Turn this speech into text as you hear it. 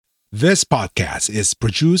This podcast is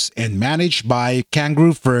produced and managed by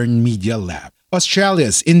Kangaroo Fern Media Lab,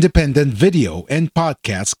 Australia's independent video and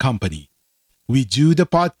podcast company. We do the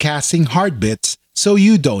podcasting hard bits so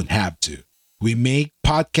you don't have to. We make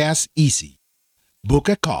podcasts easy. Book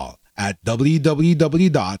a call at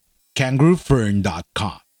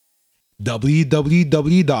www.kangaroofern.com.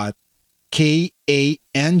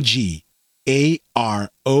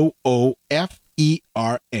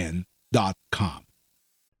 www.kangaroofern.com.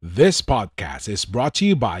 This podcast is brought to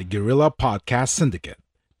you by Guerrilla Podcast Syndicate,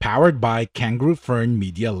 powered by Kangaroo Fern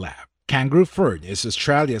Media Lab. Kangaroo Fern is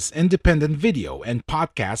Australia's independent video and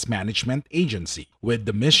podcast management agency with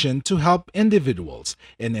the mission to help individuals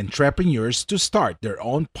and entrepreneurs to start their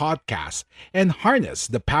own podcasts and harness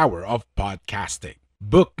the power of podcasting.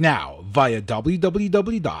 Book now via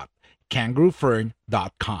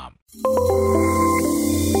www.kangaroofern.com.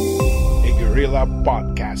 A Guerrilla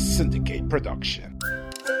Podcast Syndicate production.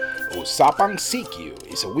 Usapang CQ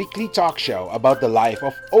is a weekly talk show about the life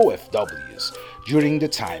of OFWs during the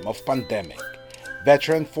time of pandemic.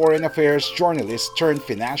 Veteran foreign affairs journalist turned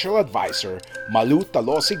financial advisor Malu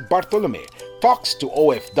Talosig Bartolome talks to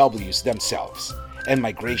OFWs themselves and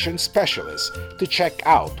migration specialists to check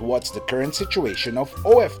out what's the current situation of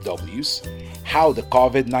OFWs, how the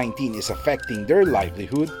COVID-19 is affecting their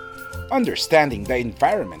livelihood, understanding the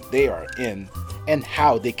environment they are in, and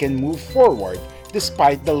how they can move forward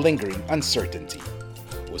despite the lingering uncertainty.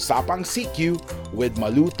 Usapang CQ with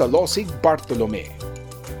Malu Talosig Bartolome.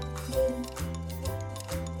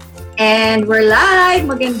 And we're live!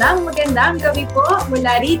 Magandang gabi po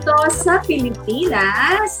mula rito sa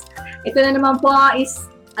Pilipinas. Ito na naman po is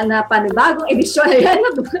panibagong edisyon. Ayan,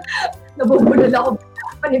 nabubulol ako.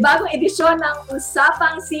 Panibagong edisyon ng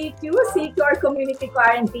Usapang CQ or Community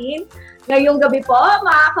Quarantine. Ngayong gabi po,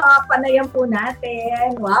 makakapanayam po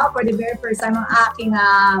natin, for the very first time ang aking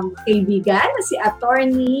kaibigan na si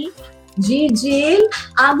Attorney Gigil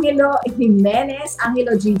Angelo Jimenez.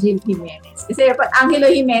 Kasi pag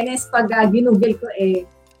Angelo Jimenez, pag ginugol ko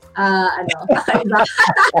kakaiba.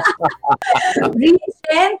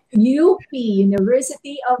 Regent UP,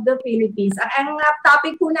 University of the Philippines. Ang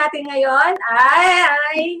topic po natin ngayon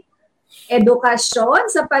ay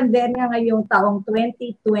edukasyon sa pandemya ngayong taong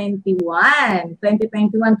 2021.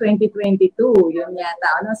 2021-2022. Yun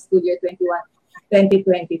yata, school year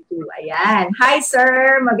 2022. Ayan. Hi,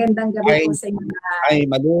 sir. Magandang gabi po sa inyo. Hi,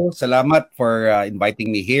 Malu. Salamat for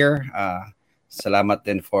inviting me here. Salamat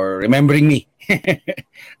din for remembering me.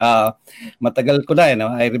 Matagal ko na,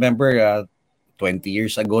 I remember 20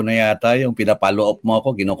 years ago na yata yung pinapalo up mo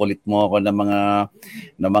ako, ginukulit mo ako ng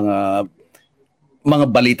mga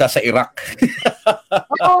balita sa Iraq.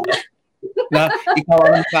 Na ikaw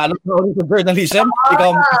ang sa journalism.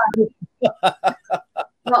 Ikaw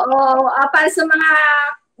Oo, para sa mga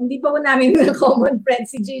hindi pa po namin common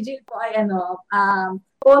friends, si Gigi po ay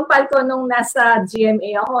phone pal ko nung nasa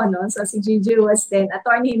GMA ako, So si Gigi was then,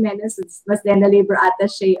 Attorney Jimenez was then the labor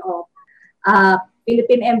attaché of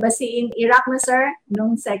Philippine Embassy in Iraq na, sir?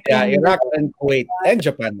 Nung second. Yeah, Iraq and Kuwait and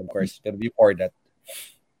Japan, of course, before that.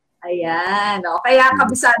 Ayan, kaya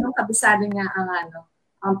kabisado niya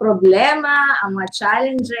ang problema, ang mga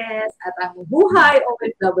challenges, at ang buhay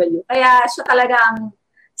OFW. Kaya siya talaga ang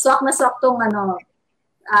swak na swak tong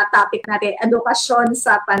topic natin, edukasyon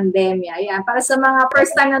sa pandemya. Ayan, para sa mga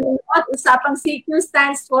first time nanonood, Usapang CQ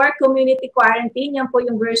stands for Community Quarantine. Yan po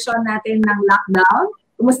yung version natin ng lockdown.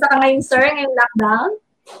 Kumusta ka ngayon, sir, ngayong lockdown?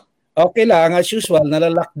 Okay lang, as usual,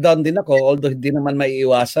 nala-lockdown din ako, although hindi naman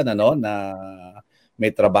maiiwasan na may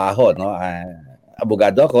trabaho,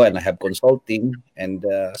 abogado ako and I have consulting, and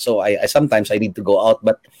so I sometimes I need to go out,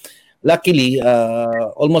 but luckily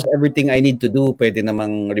almost everything I need to do pwede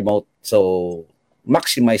namang remote, so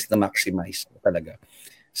maximize talaga.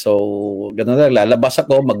 So ganoon lang, lalabas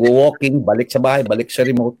ako, mag-walking, balik sa bahay, balik sa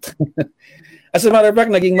remote. As a matter of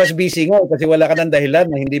fact, naging mas busy nga kasi wala ka ng dahilan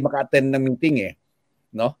na hindi maka-attend ng meeting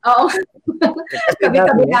no? Oo.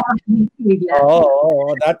 Kabi-kabi lang ang meeting.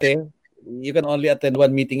 Oo, dati you can only attend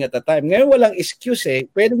one meeting at a time. Ngayon walang excuse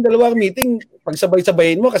Pwedeng dalawang meeting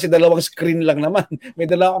pagsabay-sabayin mo kasi dalawang screen lang naman. May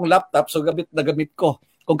dalawang laptop, so gamit ko.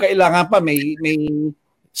 Kung kailangan pa may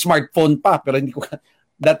smartphone pa, pero hindi ko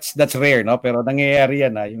that's rare, pero nangyayari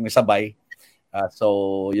yan yung sabay.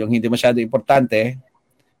 So yung hindi masyado importante,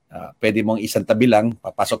 pwede mong isang tabi lang,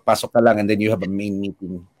 papasok-pasok ka lang and then you have a main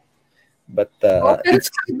meeting. But pero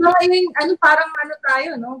parang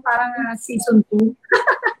tayo, parang season 2.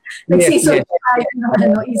 Nag-season 2 tayo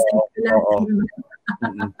isip lang.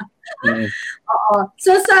 Oo.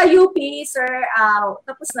 So sa UP, sir,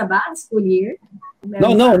 tapos na ba ang school year?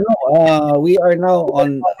 No. We are now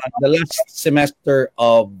on the last semester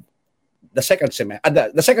of the second semester,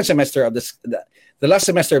 the second semester of the last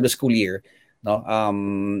semester of the school year, no.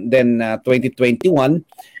 Then 2021,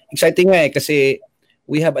 exciting nga kasi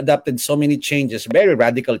we have adopted so many changes, very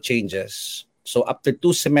radical changes. So after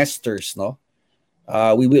 2 semesters, no,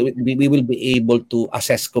 we will be able to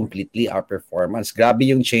assess completely our performance. Grabe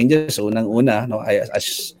yung changes. Unang-una, no,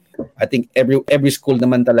 I think every school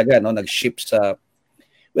naman talaga, no, nag-shift sa,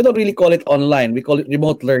 we don't really call it online. We call it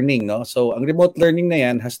remote learning, no? So, ang remote learning na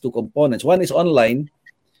yan has 2 components. One is online,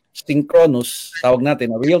 synchronous, tawag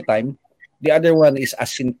natin, real time. The other one is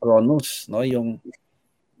asynchronous, no? Yung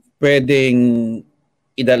pwedeng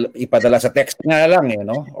ipadala sa text nga lang,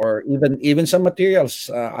 no? Or even some materials.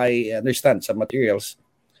 I understand some materials.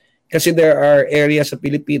 Kasi there are areas sa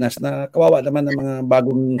Pilipinas na kawawa naman ng mga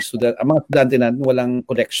bagong student, ang mga estudyante na walang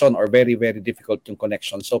connection or very, very difficult yung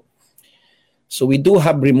connection. So we do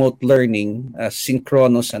have remote learning,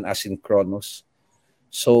 synchronous and asynchronous.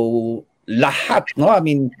 So lahat, no? I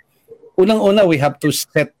mean, unang-una we have to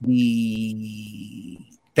set the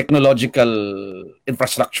technological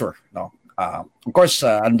infrastructure, no? Of course,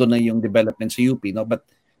 andun na yung development sa UP, no? But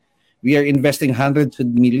we are investing hundreds of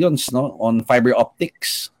millions, no, on fiber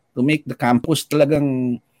optics to make the campus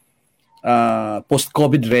talagang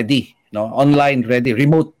post-COVID ready, no? Online ready,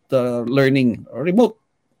 remote learning, or remote.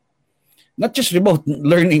 Not just remote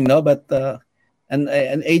learning, no, but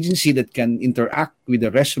an agency that can interact with the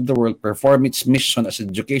rest of the world, perform its mission as an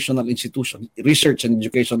educational institution, research and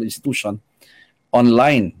educational institution,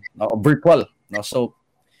 online, no, virtual. No? So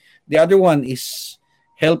the other one is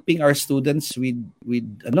helping our students with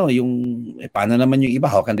yung paano naman yung iba,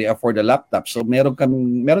 how can they afford a laptop? So meron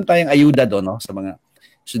tayong ayuda doon, no, sa mga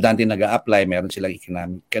estudyante nag-a-apply, meron silang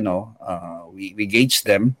economic, we gauge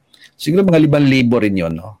them. Siguro mga 5,000 rin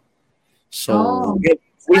yun, no. So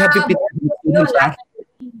we have 50,000 students.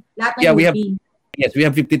 We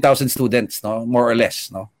have 50,000 students, no, more or less,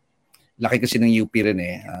 no. Laki kasi ng UP rin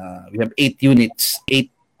eh. We have 8 units, 8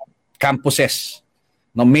 campuses,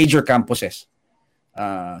 no, major campuses.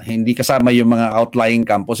 Hindi kasama yung mga outlying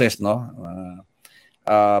campuses, no.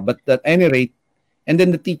 But at any rate, and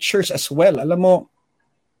then the teachers as well. Alam mo,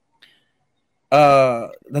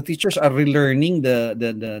 the teachers are relearning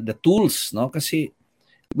the tools, no, kasi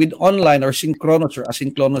with online or synchronous or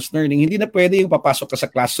asynchronous learning, hindi na pwede yung papasok ka sa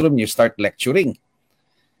classroom, you start lecturing.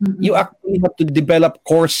 Mm-hmm. You actually have to develop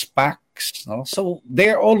course packs, no? So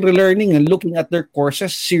they're all relearning and looking at their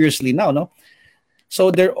courses seriously now, no? So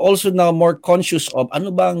they're also now more conscious of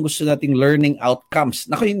ano ba ang gusto nating learning outcomes.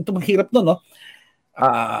 Naku, yung mahirap no, no?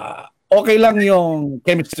 Okay lang yung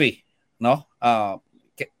chemistry, no?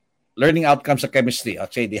 Learning outcomes sa chemistry.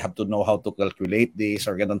 Actually, they have to know how to calculate this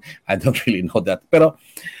or ganun. I don't really know that. Pero,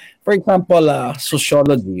 for example,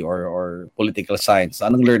 sociology or political science,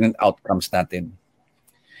 anong learning outcomes natin?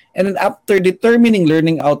 And then after determining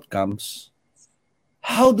learning outcomes,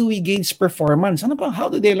 how do we gauge performance? Ano ba? How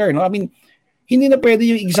do they learn? No? I mean, hindi na pwede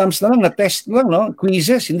yung exams na lang, na test na lang, no?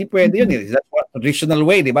 Quizzes, hindi pwede yun. That's what traditional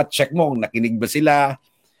way, di ba? Check mo kung nakinig ba sila,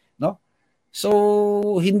 no?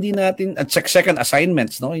 So, hindi natin, at second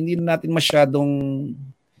assignments, no? Hindi natin masyadong,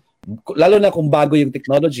 lalo na kung bago yung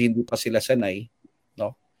technology, hindi pa sila sanay,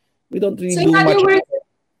 no? We don't really do much. So, in other words,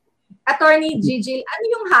 Attorney Gigil, ano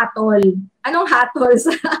yung hatol? Anong hatol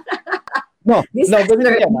sa ganun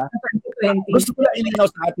lang yan, ha? Gusto ko lang ilinaw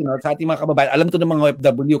sa atin, no? Sa ating mga kababayan. Alam to ng mga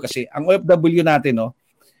OFW kasi ang OFW natin, no?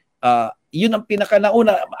 Yun ang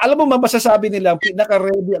pinaka-nauna. Alam mo, masasabi nila,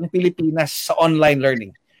 pinaka-ready ang Pilipinas sa online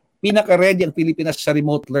learning. Pinaka-ready ang Pilipinas sa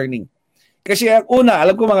remote learning. Kasi ang una,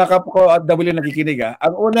 alam ko mga OFW nakikinig,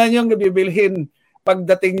 ang una niyong bibilhin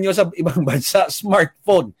pagdating niyo sa ibang bansa,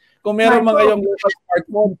 smartphone. Kung meron mga yung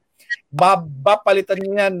smartphone, babapalitan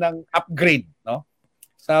niyo yan ng upgrade, no?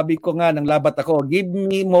 Sabi ko nga ng labat ako, give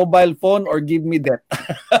me mobile phone or give me debt.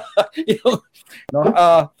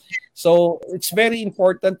 So it's very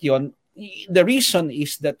important yon. The reason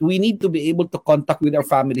is that we need to be able to contact with our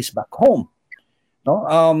families back home. No?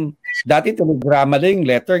 Dati telegrama lang yung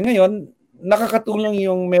letter. Ngayon, nakakatulong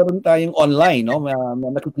yung meron tayong online, no?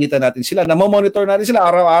 Nakikita natin sila, namomonitor natin sila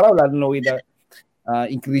araw-araw, lalo na with the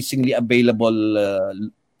increasingly available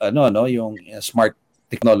yung smart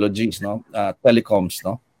technologies, no, telecoms,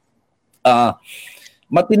 no.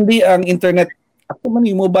 Matindi ang internet.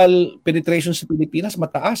 Actually, yung mobile penetration sa Pilipinas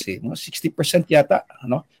mataas no, 60% yata,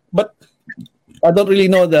 no. But I don't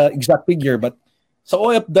really know the exact figure, but sa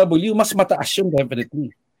OFW mas mataas yun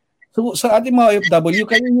definitely. So sa ating mga OFW,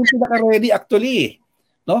 kayo yung pinaka-ready actually,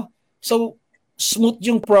 no. So smooth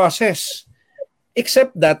yung process.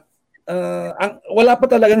 Except that wala pa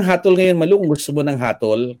talagang hatol ngayon, Malu, kung gusto mo ng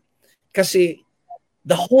hatol kasi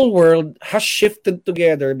the whole world has shifted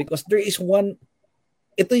together because there is one,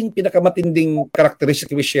 ito yung pinakamatinding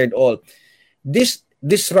characteristic we shared all. This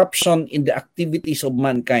disruption in the activities of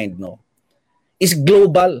mankind, no, is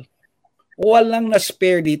global. Walang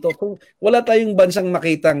na-spare dito. Kung wala tayong bansang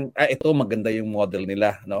makitang, ito maganda yung model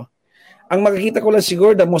nila, no? Ang makikita ko lang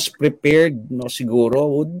siguro, the most prepared, no, siguro,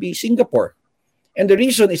 would be Singapore. And the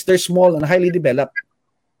reason is they're small and highly developed.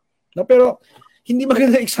 No, pero hindi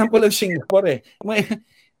maganda example ng Singapore eh.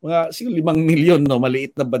 Mga siguro 5 milyon, no,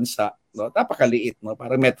 maliit na bansa, no? Napakaliit, no?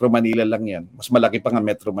 Para Metro Manila lang 'yan. Mas malaki pa nga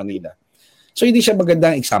Metro Manila. So hindi siya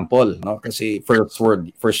magandang example, no? Kasi first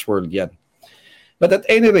world 'yan. But at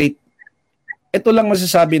any rate, ito lang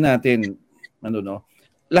masasabi natin, no?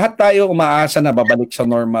 Lahat tayo umaasa na babalik sa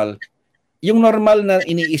normal. Yung normal na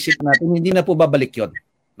iniisip natin, hindi na po babalik 'yon,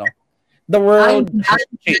 no? The world has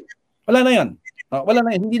changed. Wala na 'yon. No? Wala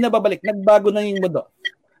na 'yon, hindi na babalik. Nagbago na yung mundo.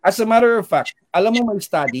 As a matter of fact, alam mo may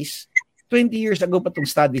studies, 20 years ago pa itong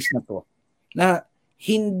studies na to, na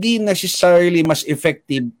hindi necessarily mas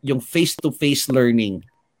effective yung face-to-face learning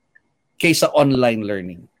kaysa online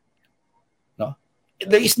learning. No?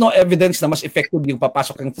 There is no evidence na mas effective yung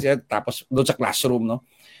papasok kang tapos doon sa classroom. No?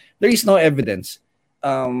 There is no evidence.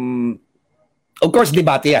 Of course,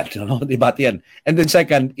 debate yan. No? Debate yan. And then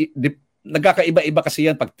second, nagkakaiba-iba kasi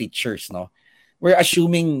yan pag teachers. No? We're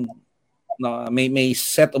assuming no, may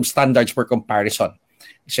set of standards for comparison.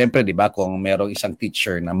 Siyempre, di ba, kung merong isang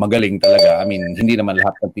teacher na magaling talaga, I mean, hindi naman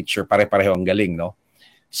lahat ng teacher pare-pareho ang galing, no?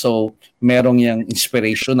 So, merong yung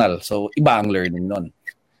inspirational. So, iba ang learning nun.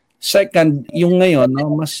 Second, yung ngayon,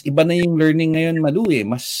 no, mas iba na yung learning ngayon, Malu, eh.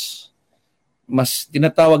 Mas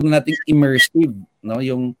tinatawag na nating immersive, no?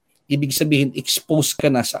 Yung ibig sabihin, expose ka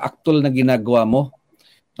na sa actual na ginagawa mo,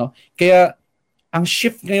 no? Kaya, ang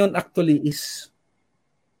shift ngayon actually is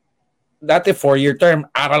dati 4-year term,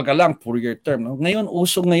 aral ka lang, 4-year term. No? Ngayon,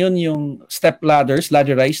 usog ngayon yung step ladders,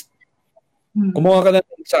 ladderized. Kumuha ka na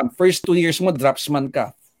ng exam. First 2 years mo, draftsman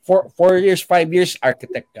ka. 4 years, 5 years,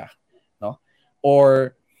 architect ka. No?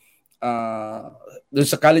 Or, doon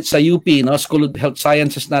sa college, sa UP, no? School of Health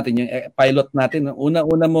Sciences natin, yung pilot natin,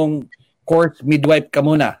 una-una mong course, midwife ka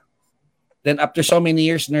muna. Then after so many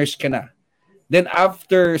years, nurse ka na. Then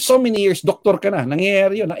after so many years, doktor ka na.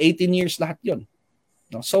 Nangyayari yun. Na 18 years lahat yun.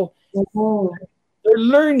 No? So, they're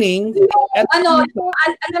learning. And alam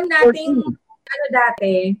nating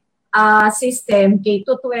dati, system,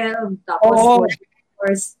 K-12, tapos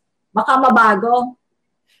course, baka mabago.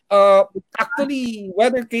 Actually,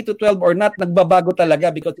 whether K-12 or not, nagbabago talaga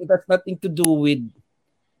because it has nothing to do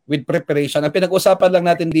with preparation. Ang pinag-usapan lang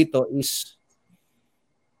natin dito is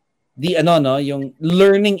yung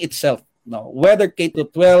learning itself. No? Whether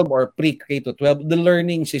K-12 or pre-K-12, the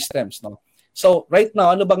learning systems. No? So, right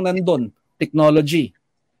now, ano bang nandun? Technology,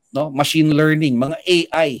 no? Machine learning, mga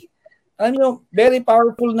AI. Alam nyo, very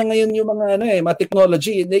powerful na ngayon yung mga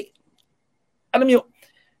technology. Alam nyo,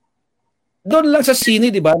 doon lang sa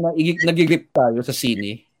sine, di ba, nag-grip tayo sa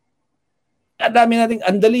sine. Ang dami natin,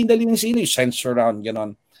 ang dali-dali ng sine, sensor round,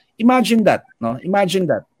 gano'n. Imagine that, no?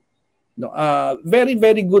 Imagine that. No, very,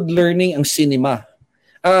 very good learning ang cinema.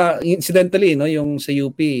 Incidentally, no, yung sa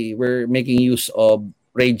UP, we're making use of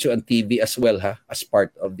radio and TV as well as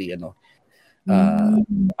part of the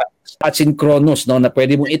asynchronous, no, na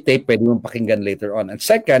pwede mong i-tape, pwede mong pakinggan later on. And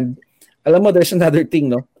second, alam mo, there's another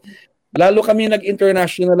thing, no, lalo kami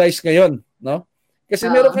nag-internationalize ngayon, no,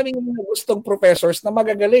 kasi meron kaming gustong professors na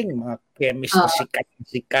magagaling, mga chemist na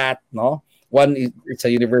sikat, no, one is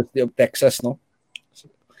sa University of Texas, no,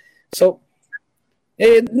 so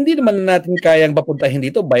hindi naman natin kayang papuntahin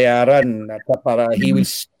dito, bayaran para he will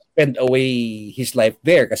spend away his life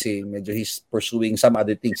there kasi medyo he's pursuing some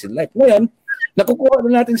other things in life. Ngayon, nakukuha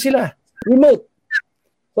na natin sila. Remote.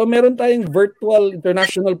 So, meron tayong virtual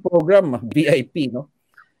international program, VIP, no?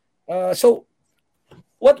 So,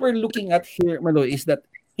 what we're looking at here, Malo, is that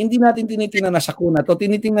hindi natin tinitingnan na sakuna to,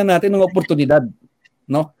 tinitingnan natin ng oportunidad,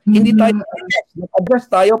 no? Hindi tayo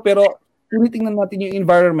nag-adjust tayo, pero tinitingnan natin yung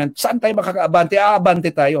environment. Saan tayo makakaabante?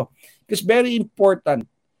 Aabante tayo. Because very important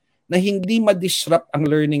na hindi ma-disrupt ang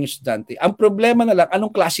learning estudyante. Ang problema na lang,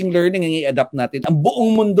 anong klaseng learning ang i-adapt natin? Ang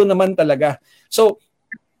buong mundo naman talaga. So,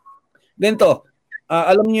 ganito,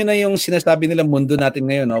 alam niyo na yung sinasabi nilang mundo natin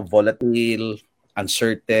ngayon, no? Volatile,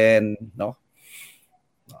 uncertain, no?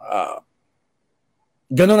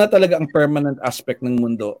 Gano'n na talaga ang permanent aspect ng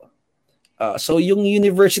mundo. So, yung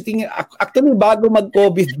university, actually, bago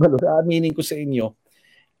mag-COVID, aminin ko sa inyo,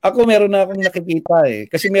 ako meron na akong nakikita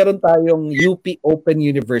kasi meron tayong UP Open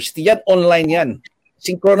University. Yan, online yan.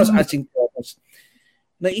 Synchronous, asynchronous.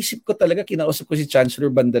 Naisip ko talaga, kinausap ko si Chancellor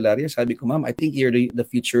Bandalaria. Sabi ko, ma'am, I think you're the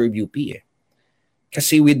future of UP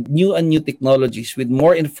Kasi with new and new technologies, with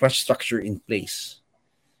more infrastructure in place,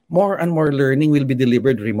 more and more learning will be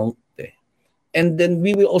delivered remote. And then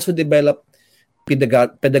we will also develop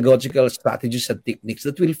pedagogical strategies and techniques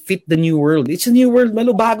that will fit the new world. It's a new world,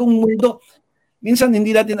 malo, bagong mundo. Minsan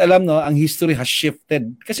hindi natin alam, no, ang history has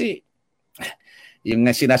shifted. Kasi yung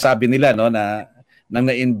sinasabi nila, no, na nang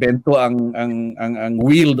na-invento ang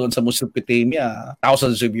wheel doon sa Mesopotamia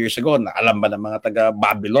thousands of years ago, na alam ba ng mga taga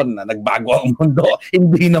Babylon na nagbago ang mundo?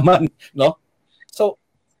 Hindi naman, no? So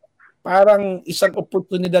parang isang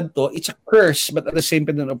oportunidad to, it's a curse but at the same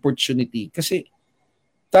time an opportunity kasi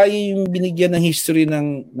tayo yung binigyan ng history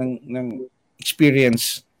ng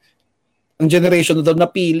experience. Ang generation na daw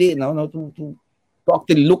napili, no, to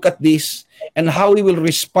actually look at this and how we will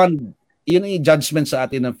respond. Yun ang judgment sa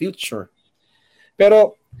atin ng future.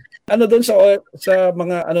 Pero ano doon sa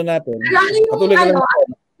mga ano natin? Patuloy na lang.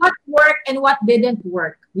 What worked and what didn't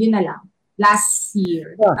work. Yun na lang. Last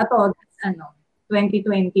year. Ato,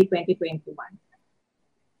 2020, 2021.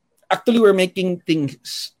 Actually, we're making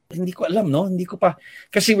things, hindi ko alam, no? Hindi ko pa.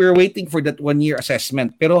 Kasi we're waiting for that 1-year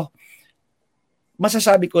assessment. Pero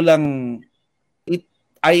masasabi ko lang,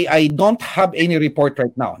 I don't have any report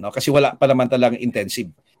right now, no? Kasi wala pa naman talagang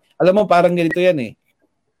intensive. Alam mo, parang ganito yan eh.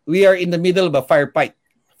 We are in the middle of a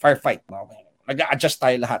firefight, no? Nag-a-adjust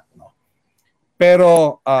tayo lahat, no?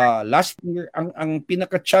 Pero last year, ang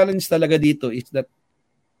pinaka-challenge talaga dito is that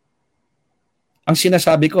ang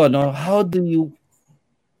sinasabi ko, no, how do you,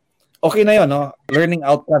 okay na yun, no, learning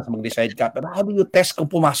outcomes, mag-decide ka, pero how do you test kung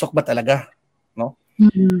pumasok ba talaga, no?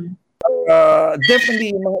 Mm-hmm.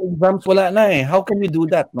 Definitely, yung mga exams wala na eh. How can we do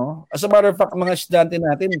that, no? As a matter of fact, mga estudyante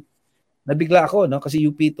natin, nabigla ako, no, kasi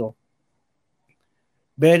UP to.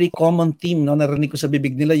 Very common theme, no, narinig ko sa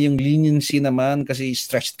bibig nila yung leniency naman kasi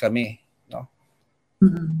stressed kami, no?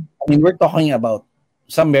 Mm-hmm. I mean, we're talking about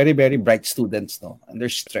some very, very bright students, no, and they're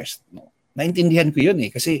stressed, no. Naintindihan ko yun eh,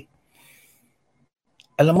 kasi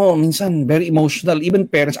alam mo, minsan very emotional, even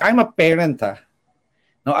parents. I'm a parent, ha.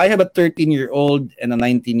 Now, I have a 13-year-old and a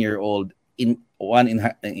 19-year-old, one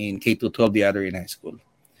in K-12, the other in high school.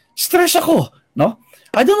 Stress ako, no?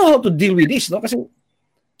 I don't know how to deal with this, no? Kasi,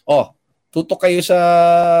 tutok kayo sa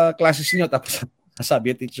classes niyo, tapos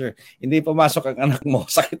sabi yung teacher, hindi pumasok ang anak mo,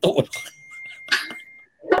 sakit ulo.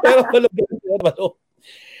 Pero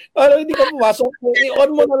ano, hindi ka pumasok,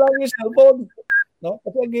 i-on mo na lang yung cellphone, no?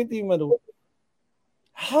 Kasi agiti yung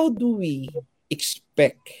how do we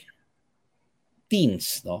expect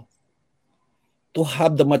teens, no, to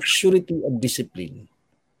have the maturity of discipline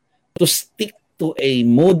to stick to a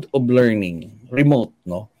mode of learning, remote,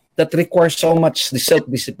 no, that requires so much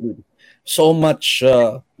self-discipline, so much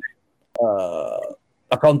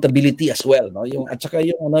accountability as well, no, yung at saka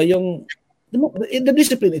yung the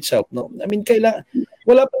discipline itself, no. I mean, kailangan,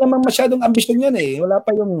 wala pa naman masyadong ambisyon yan eh. Wala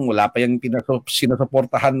pa yung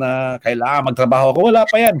sinusuportahan na kailangan magtrabaho ko. Wala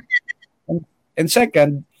pa yan. And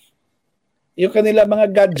second, yung kanila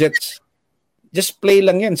mga gadgets, just play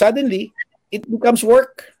lang yan. Suddenly, it becomes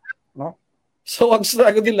work, no? So, ang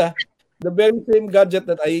struggle nila, the very same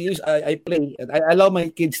gadget that I play, and I allow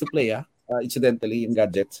my kids to play, incidentally, yung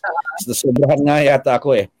gadgets. Sobrahan nga yata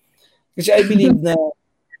ako eh. Kasi I believe na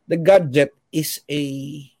the gadget is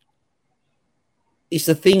the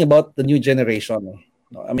thing about the new generation.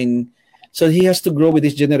 No? I mean, so he has to grow with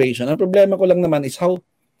this generation. Ang problema ko lang naman is how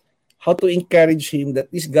to encourage him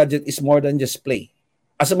that this gadget is more than just play.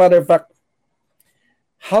 As a matter of fact,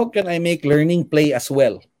 how can I make learning play as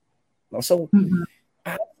well? No? So,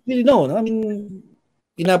 I really know. No? I mean,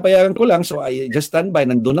 pinapayaran ko lang, so I just stand by,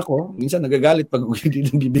 nandun ako. Minsan nagagalit pag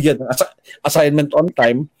hindi bibigyan ng assignment on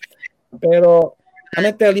time. Pero, I'm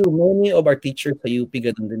gonna tell you, many of our teachers sa UP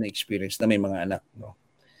ganun din na experience na may mga anak, no.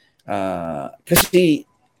 Kasi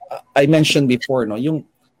I mentioned before, no, yung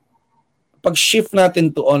pag-shift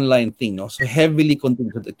natin to online thing, no, so heavily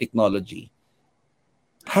contributed to technology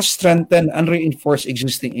has strengthened and reinforced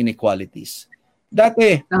existing inequalities.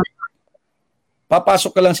 Dati,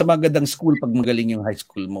 papasok ka lang sa magandang school pag magaling yung high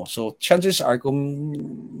school mo. So chances are, kung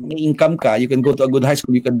may income ka, you can go to a good high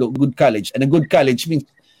school, you can do a good college, and a good college means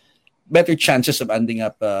better chances of ending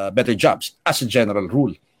up better jobs as a general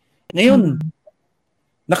rule. Ngayon,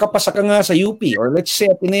 nakapasa ka nga sa UP or let's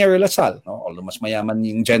say Ateneo or Lasal, no? Although mas mayaman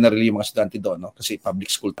yung generally yung mga estudyante doon, no? Kasi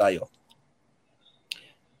public school tayo.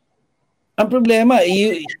 Ang problema,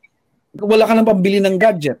 wala ka nang pambili ng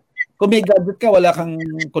gadget. Kung may gadget ka, wala kang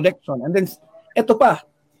connection. And then, eto pa,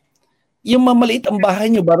 yung mamaliit ang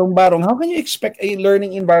bahay nyo, barong-barong, how can you expect a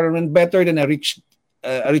learning environment better than a rich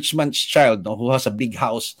man's child, no? Who has a big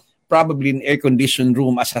house, probably an air-conditioned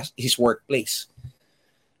room as his workplace.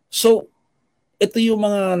 So, ito yung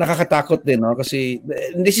mga nakakatakot din, no? Kasi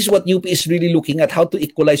this is what UP is really looking at, how to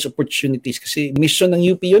equalize opportunities. Kasi mission ng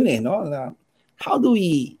UP yun eh, no? How do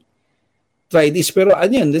we try this? Pero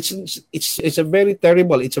ano it's a very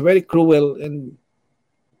terrible, it's a very cruel and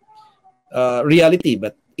reality,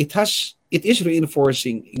 but it is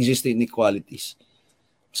reinforcing existing inequalities.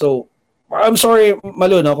 So, I'm sorry,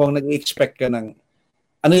 Malu, no, kung nag-expect ka ng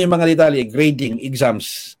ano yung mga detalye, grading,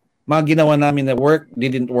 exams, mga ginawa namin na work,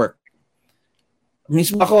 didn't work.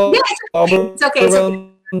 Mismo ako, it's okay.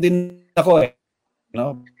 din ako eh.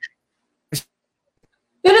 No?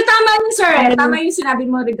 Pero tama yun, sir. Tama yung sinabi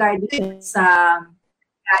mo regarding sa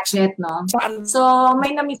gadget, no? So,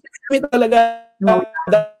 may na-miss talaga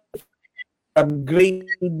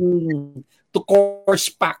upgrading to course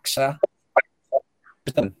packs, ha?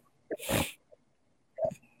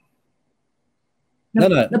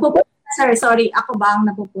 Napuputol, sir. Sorry, ako ba ang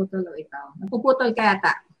napuputol o ikaw? Napuputol ka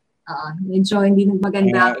yata. Medyo hindi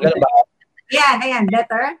maganda. Ayan.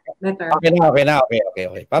 Better? Okay na.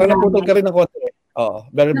 Parang naputol ka rin ng konti.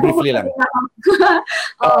 Very briefly lang.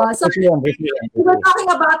 So, we're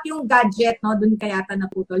talking about yung gadget, no? Doon ka yata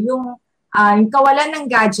naputol. Yung kawalan ng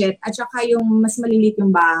gadget at saka yung mas malilit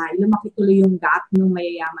yung bahay, lumaki tuloy yung gap ng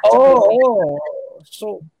mayayaman.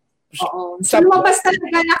 So lumabas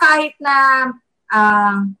talaga na kahit na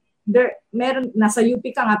nasa UP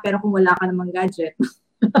ka nga pero kung wala ka namang gadget.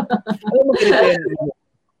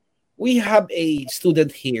 We have a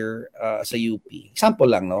student here sa UP. Example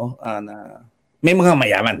lang, no? Na may mga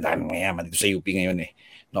daming mayaman dito sa UP ngayon eh.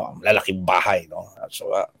 No, lalaking bahay, no? So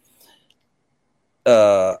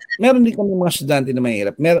meron din kami mga estudyante na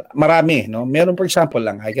mahirap. Marami, no? Meron, for example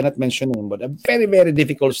lang, I cannot mention him, but a very, very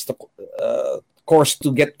difficult course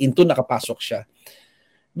to get into, nakapasok siya.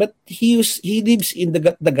 But he lives in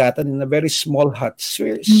the Dagatan in a very small hut.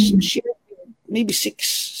 Maybe 6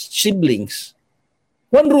 siblings.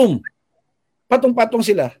 One room. Patong-patong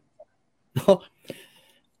sila. No?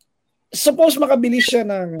 Suppose makabili siya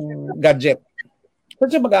ng gadget.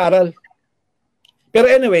 Saan siya mag-aaral? Pero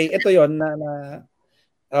anyway, ito yon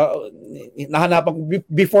nahanapan ko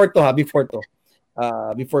before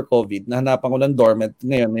COVID, nahanapan ko ng dormant.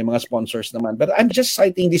 Ngayon, may mga sponsors naman. But I'm just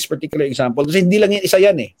citing this particular example kasi hindi lang isa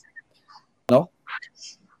yan eh. No?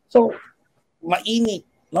 So, mainit.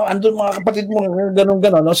 No? Andun mga kapatid mo,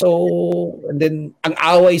 ganun-ganon. No? So, and then, ang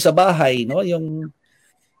away sa bahay, no?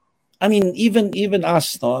 Even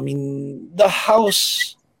us, no? The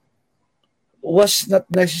house was not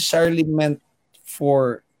necessarily meant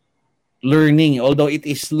for learning, although it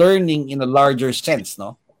is learning in a larger sense,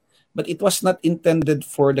 no? But it was not intended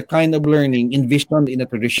for the kind of learning envisioned in the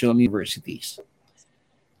traditional universities.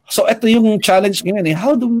 So ito yung challenge ngayon eh.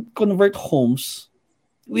 How do we convert homes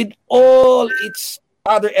with all its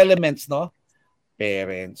other elements, no?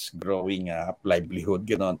 Parents, growing up, livelihood,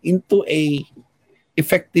 gano'n, into a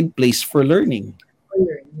effective place for learning.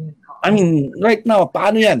 Right now,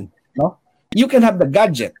 paano yan? No? You can have the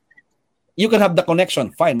gadget. You can have the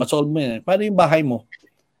connection. Fine, masolve mo yan. Paano yung bahay mo?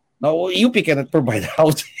 No, UP cannot provide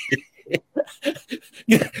housing.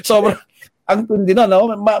 Sobrang ang tundi no?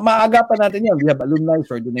 Maagapan natin yan. We have alumni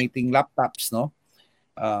for donating laptops, no?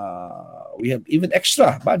 We have even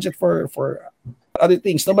extra budget for other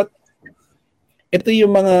things, no? But ito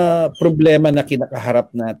yung mga problema na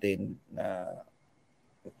kinakaharap natin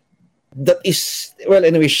that is, well,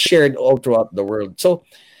 anyway, shared all throughout the world. So,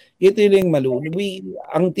 ito yung Malu.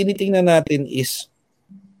 Ang tinitingnan natin is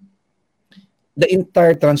the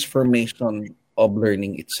entire transformation of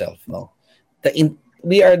learning itself. No,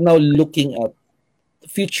 we are now looking at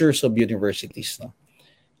futures of universities. No,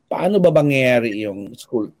 paano ba mangyayari yung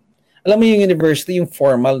school? Alam mo yung university, yung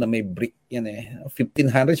formal na may brick yan eh.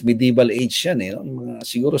 1500s, medieval age yan eh. No?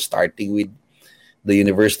 Siguro starting with the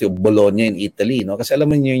University of Bologna in Italy. No? Kasi alam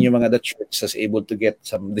mo yung mga the church was able to get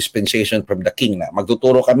some dispensation from the king na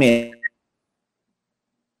magtuturo kami.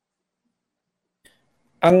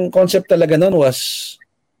 Ang concept talaga nun was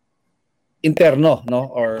interno, no,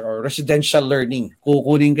 or residential learning.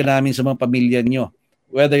 Kukunin ka namin sa mga pamilya nyo.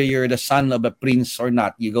 Whether you're the son of a prince or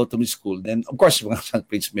not, you go to school. Then, of course, mga son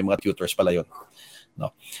prince, may mga tutors pala yun.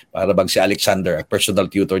 No? Para bang si Alexander, personal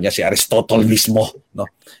tutor niya, si Aristotle mismo. No?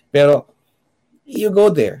 Pero, you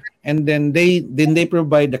go there, and then they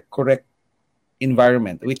provide the correct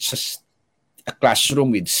environment, which is a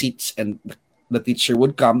classroom with seats, and the teacher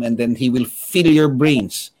would come and then he will fill your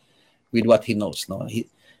brains with what he knows. No,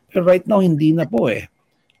 pero right now hindi na po eh.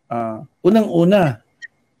 Unang-una,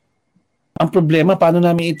 ang problema paano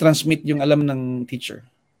namin i-transmit yung alam ng teacher.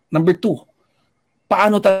 Number 2,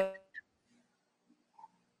 paano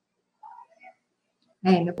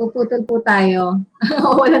Ay, napuputol po tayo.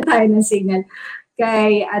 Wala tayo ng signal.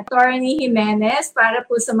 Kay Attorney Jimenez, para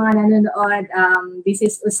po sa mga nanonood, this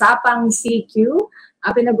is Usapang CQ.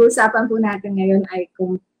 Pinag-uusapan po natin ngayon ay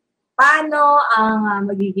kung paano ang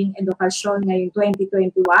magiging edukasyon ngayong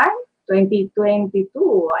 2021, 2022.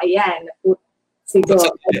 Ayan,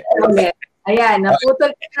 siguro. Ayan, naputol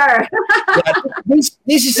ka.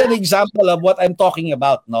 This is an example of what I'm talking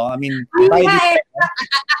about, no? I mean,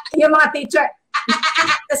 yung mga teacher,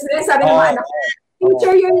 tapos sabi ng mga anak,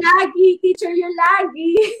 teacher, you're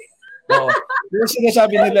laggy. Yung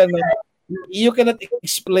sinasabi nila, no, you cannot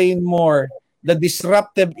explain more the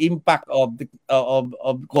disruptive impact of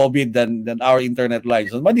COVID than our internet lives.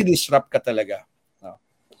 So, madi-disrupt ka talaga. No?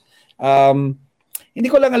 Hindi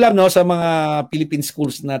ko lang alam, no, sa mga Philippine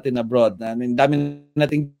schools natin abroad. Dami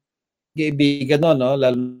nating kaibigan, no,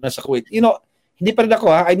 lalo na sa Kuwait. You know, hindi pa rin ako,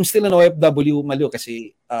 I'm still an OFW, Malu,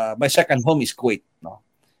 kasi my second home is Kuwait, no.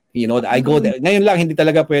 You know, I go there. Ngayon lang, hindi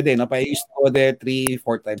talaga pwede, no. I used to go there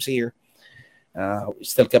 3-4 times a year.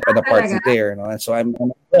 Still kept an apartment there, no. And so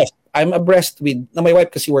I'm abreast with, my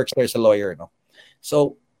wife kasi works there as a lawyer, no.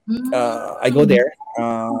 So, I go there.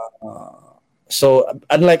 So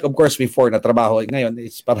unlike of course before na trabaho, ngayon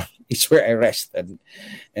it's where I rest and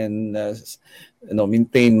you know,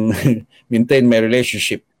 maintain my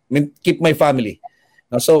relationship, keep my family.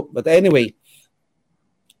 So but anyway,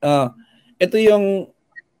 ito yung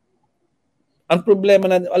ang problema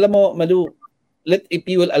na, alam mo, Malu, if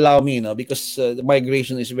you will allow me, no, because the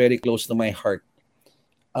migration is very close to my heart.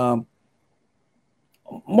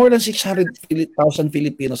 More than 600,000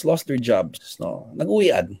 Filipinos lost their jobs, no,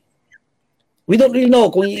 nag-uwian. We don't really know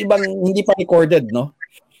kung yung ibang hindi pa recorded, no?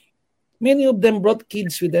 Many of them brought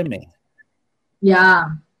kids with them, eh.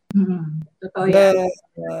 Yeah. Totoo yan.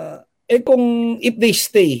 Kung if they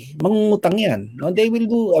stay, mangungutang yan. No? They will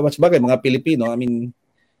do, mas bagay, mga Pilipino, I mean,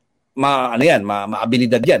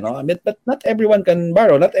 maabilidad yan, no? But not everyone can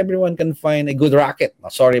borrow, not everyone can find a good racket. No?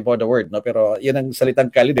 Sorry for the word, no? Pero yun ang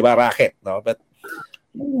salitang Kali, di ba? Racket, no? But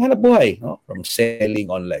hanap buhay, no? From selling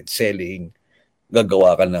online,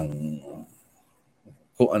 gagawa ka ng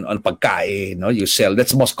kung ano pagkain, no? You sell.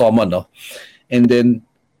 That's most common, no? And then,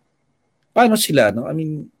 paano sila, no? I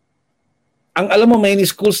mean, ang alam mo, many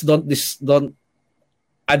schools don't,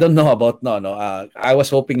 I don't know about, no? I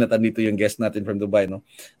was hoping na andito yung guest natin from Dubai, no?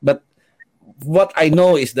 But what I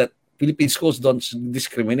know is that Philippine schools don't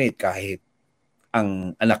discriminate kahit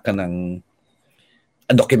ang anak ka ng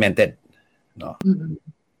undocumented, no? Mm-hmm.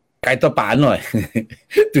 Kahit paano,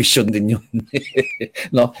 tuition din yun.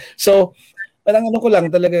 No? So, parang ano ko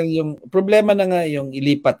lang talagang yung problema na nga yung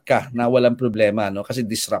ilipat ka na walang problema, no, kasi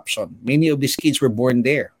disruption. Many of these kids were born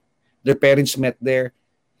there. Their parents met there.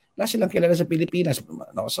 Wala silang kilala sa Pilipinas,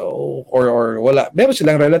 no. So or wala. Meron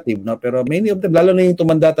silang relative, no, pero many of them, lalo na yung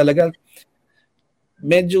tumanda talaga,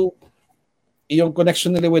 medyo yung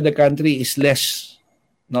connection nila with the country is less,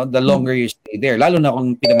 no, the longer you stay there, lalo na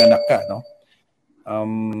kung pinanganak ka, no.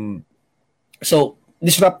 So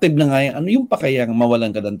disruptive na nga yan. Ano yung pa kayang mawalan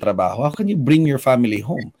ka ng trabaho? How can you bring your family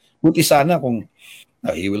home? Buti sana kung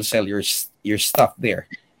you will sell your stuff there.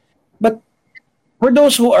 But for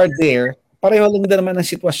those who are there, pareho lang din naman ang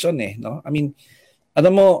sitwasyon, eh, no? I mean,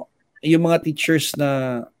 alam mo, yung mga teachers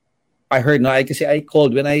na I heard, no, kasi I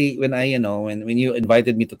called when you know, when you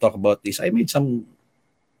invited me to talk about this, I made some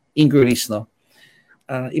inquiries, no?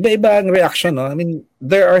 Iba-iba ang reaction, no? I mean,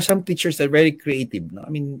 there are some teachers that are very creative, no? I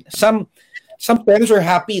mean, some parents are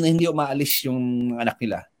happy na hindi umaalis yung anak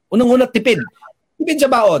nila. Unang-una, tipid. Tipid sa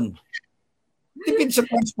baon. Tipid sa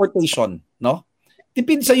transportation, no?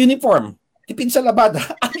 Tipid sa uniform. Tipid sa labada.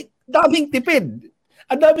 Ang daming tipid.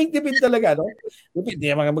 Ang daming tipid talaga, no? Tipid,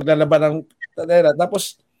 hindi mga maglalaba ng tadera.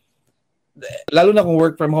 Tapos, lalo na kung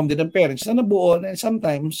work from home din ng parents, na nabuo, and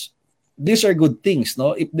sometimes, these are good things,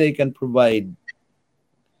 no? If they can provide.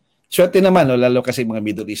 Swerte naman, no? Lalo kasi mga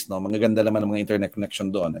Middle East, no? Magaganda naman ang mga internet connection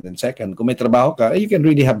doon. And then second, kung may trabaho ka, you can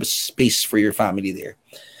really have space for your family there.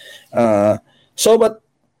 But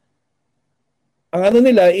ang ano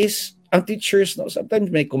nila is, ang teachers, no, sometimes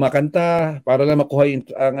may kumakanta para lang makuha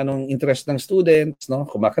ang anong interest ng students, no?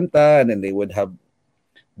 Kumakanta, and then they would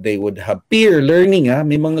have peer learning, ha?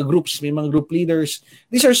 May mga groups, may mga group leaders.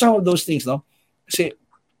 These are some of those things, no? Kasi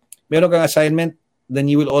meron kang assignment, then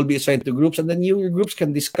you will all be assigned to groups, and then your groups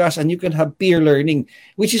can discuss, and you can have peer learning,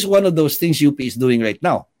 which is one of those things UP is doing right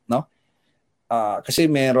now, no?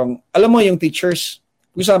 Kasi merong, alam mo yung teachers,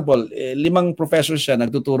 for example, 5 professors siya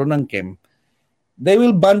nagtuturo ng chem, they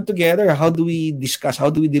will band together, how do we discuss, how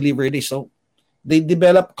do we deliver this? So, they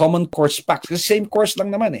develop common course packs, kasi same course lang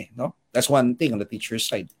naman, eh, no? That's one thing on the teacher's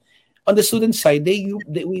side. On the student side,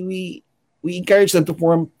 we we encourage them to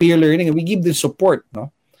form peer learning and we give them support,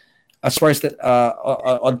 no? As far as that,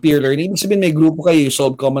 on peer learning, ibig sabihin may grupo kayo, you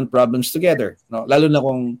solve common problems together, no? Lalo na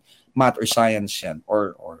kung math or science yan,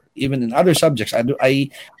 or even in other subjects. I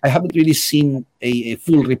haven't really seen a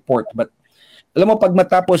full report, but alam mo, pag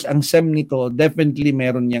matapos ang SEM nito, definitely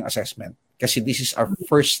meron niyang assessment. Kasi this is our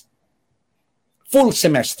first full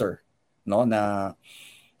semester, no, na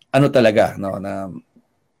ano talaga, no, na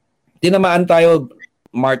tinamaan tayo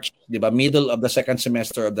March, di ba? Middle of the second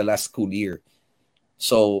semester of the last school year.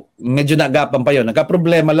 So, medyo nagapan pa yun.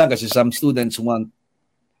 Nagka-problema lang kasi some students want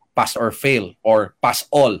pass or fail or pass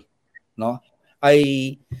all, no?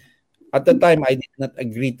 At the time, I did not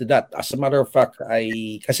agree to that. As a matter of fact,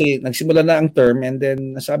 kasi nagsimula na ang term and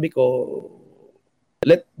then sabi ko,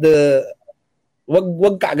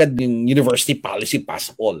 wag kaagad yung university policy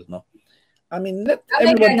pass all, no? I mean, let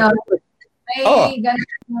everyone...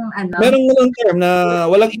 Merong ganung term na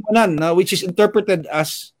walang iwanan, na which is interpreted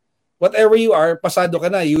as whatever you are, pasado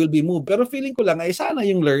ka na, you will be moved. Pero feeling ko lang, ay sana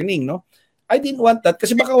yung learning, no? I didn't want that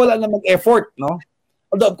kasi baka wala na mag-effort, no?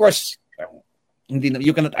 Although, of course,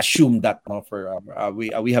 you cannot assume that, no? For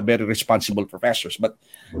we have very responsible professors. But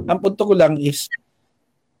ang punto ko lang is,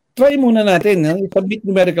 try muna natin, no? Submit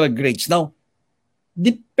numerical grades. Now,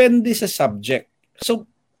 depende sa subject. So,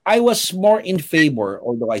 I was more in favor,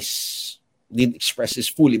 although I didn't express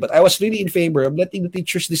this fully, but I was really in favor of letting the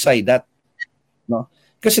teachers decide that, no?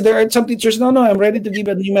 Kasi there are some teachers, no, I'm ready to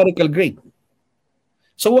give a numerical grade.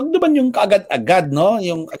 So, wag naman yung kaagad-agad, no?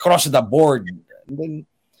 Yung across the board. And then,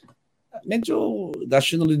 medyo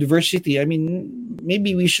National University, I mean,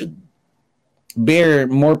 maybe we should bear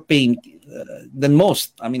more pain than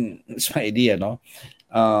most. I mean, it's my idea, no?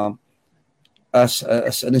 As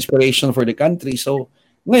an inspiration for the country. So,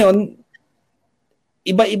 ngayon,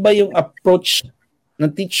 iba-iba yung approach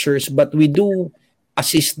ng teachers, but we do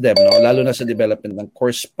assist them, no? Lalo na sa development ng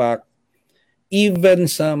course pack, even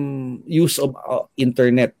some use of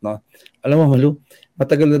internet, no? Alam mo, Malu,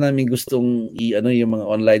 matagal na namin gustong yung mga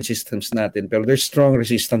online systems natin, pero there's strong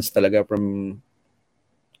resistance talaga from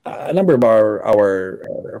a number of our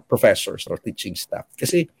professors or teaching staff.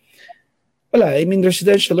 Kasi wala, I mean,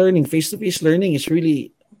 residential learning, face-to-face learning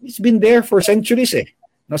it's been there for centuries eh.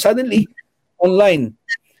 Now suddenly, online.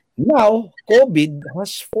 Now, COVID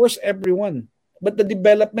has forced everyone. But the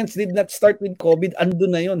developments did not start with COVID. Ando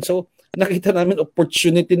na yon. So, nakita namin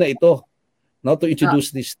opportunity na ito, no, to introduce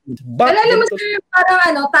this. But alam mo, sir,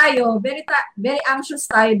 parang tayo, very anxious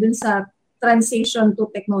tayo dun sa transition to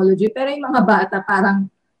technology. Pero yung mga bata, parang,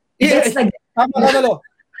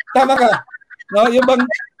 Tama ka. No, yung bang,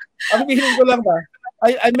 ang feeling ko lang ba,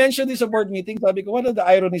 I mentioned this at board meeting, sabi ko, one of the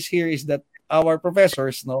ironies here is that our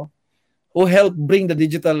professors, no, who helped bring the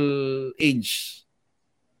digital age,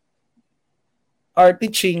 are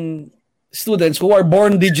teaching students who are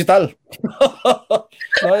born digital.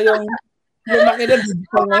 No, yung makina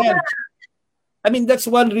digital na yan. I mean, that's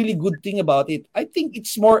one really good thing about it. I think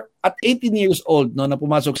it's more, at 18 years old, no, na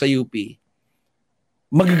pumasok sa UP,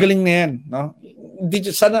 magagaling na yan. No?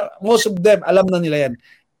 Sana, most of them, alam na nila yan.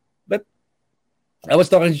 But, I was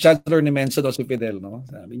talking to Chancellor ni Menso, si Fidel, no?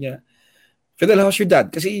 Sabi niya, Fidel, how's your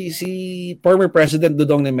dad? Kasi si former President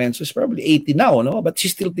Dudong Nemenso is probably 80 now, no? But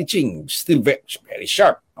she's still teaching, still very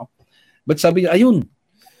sharp, no? But sabi niya, ayun,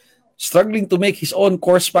 struggling to make his own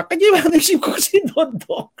course pack. Kanya manage yung course ni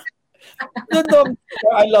Dudong. Dudong,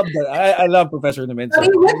 I love that. I love Professor Nemenso.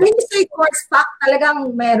 Sorry, when you say course pack,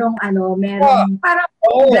 talagang merong parang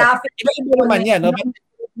graphic. Iba-iba naman yan, no?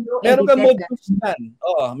 Meron kang modules dyan.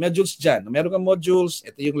 Oo, modules dyan. Meron kang modules,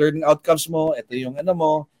 ito yung learning outcomes mo, ito yung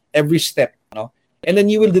mo, every step, no? And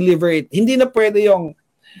then you will deliver it. Hindi na pwede yung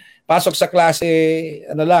pasok sa klase,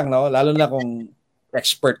 lang, no? Lalo na kung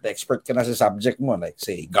expert ka na sa subject mo, like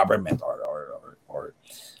say government or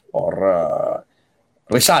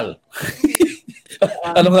Rizal.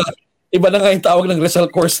 Iba na nga yung tawag ng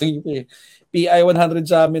Rizal course ng UP. PI 100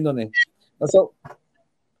 sa amin nun eh. So,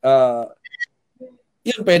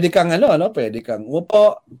 yun, pwede kang pwede kang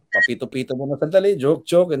upo, papito-pito mo na sandali,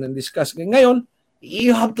 joke, and then discuss. Ngayon,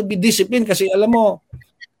 you have to be disciplined kasi alam mo,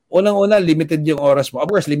 unang-una, limited yung oras mo.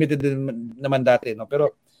 Of course, limited din naman dati, no?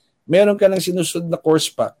 Pero meron ka ng sinusunod na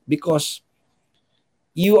course pack because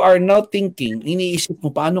you are now thinking, iniisip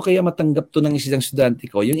mo, paano kaya matanggap to ng isang estudyante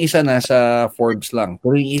ko? Yung isa nasa Forbes lang,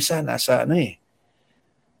 pero yung isa nasa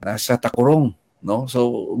nasa Takurong, no?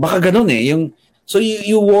 So, baka ganun eh. So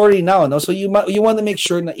you worry now, no? So you want to make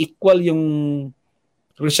sure na equal yung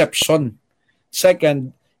reception.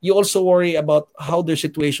 Second, you also worry about how their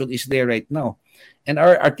situation is there right now. And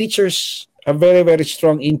our teachers have very, very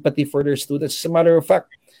strong empathy for their students. As a matter of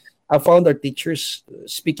fact, I found our teachers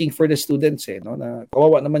speaking for the students no, na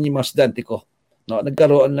kawawa naman yung mga estudyante ko, no,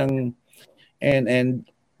 nagkaroon ng and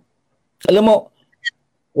alam mo,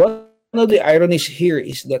 one of the ironies here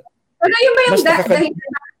is that ano yung ba yung dahil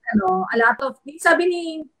a lot of, sabi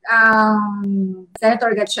ni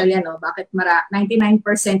Senator Gatchalian, bakit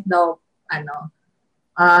 99% daw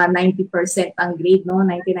 90% ang grade, no?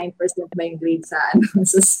 99% ba yung grade sa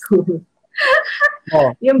sa school?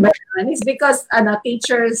 Oh. Yung ba is because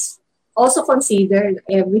teachers also consider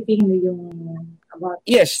everything yung about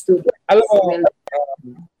students. Alam mo,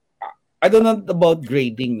 I don't know about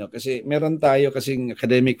grading, no, kasi meron tayo kasing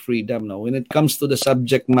academic freedom, no. When it comes to the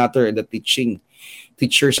subject matter, the teaching,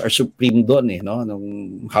 teachers are supreme doon, no,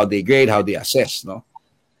 nung how they grade, how they assess, no.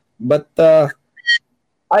 But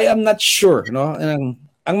I am not sure, no.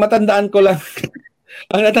 Ang natandaan ko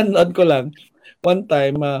lang, one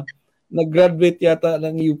time nag-graduate yata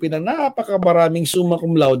ng UP na napakamaraming summa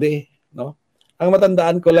cum laude, no. Ang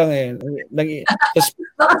matandaan ko lang baka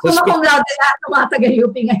summa cum laude na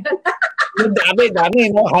tumataga-UP ngayon. Dami,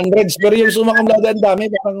 no? Hundreds. Pero yung summa cum laude, ang dami.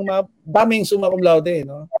 Daming summa cum laude,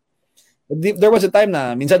 no? There was a time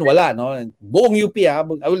na minsan wala, no? Buong UP,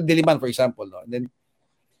 Diliman, for example, no? And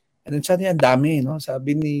then sabi niya, ang dami, no?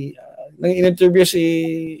 Sabi ni, nang in-interview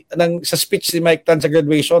sa speech si Mike Tan sa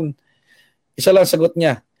graduation, isa lang sagot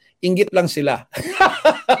niya, inggit lang sila.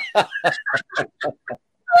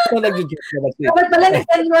 So, dapat pala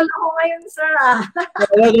nag-enroll ako ngayon, sir.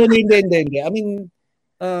 Hindi. I mean,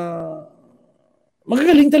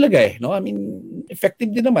 magagaling talaga no? I mean, effective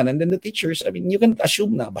din naman. And then the teachers, I mean, you can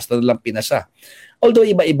assume na basta na lang pinasa. Although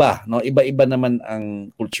iba-iba, no? Iba-iba naman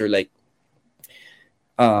ang culture. Like,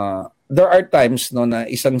 there are times, no, na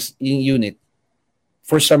isang unit,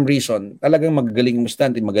 for some reason, talagang magagaling yung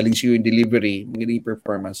estudyante, magaling siya yung delivery, magaling yung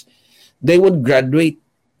performance. They would graduate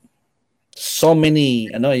so many,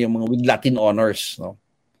 yung mga with Latin honors, no?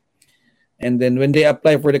 And then when they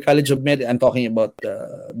apply for the College of Medicine, I'm talking about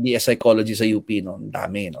BS Psychology sa UP, no? Ang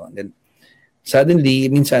dami, no? And then suddenly,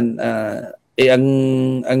 minsan, ang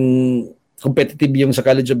competitive yung sa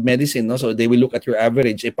College of Medicine, no? So they will look at your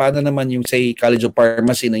average. Paano naman yung, say, College of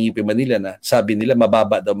Pharmacy ng UP Manila na sabi nila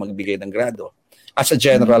mababa daw magbigay ng grado as a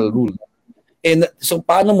general rule. And so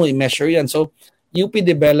paano mo i-measure yan? So UP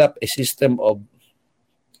develop a system of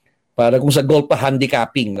para kung sa golf pa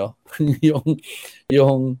handicapping, no?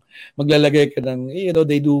 yung maglalagay ka ng,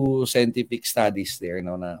 they do scientific studies there,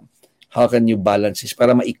 no, na how can you balance this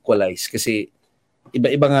para ma-equalize kasi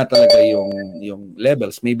iba-iba nga talaga yung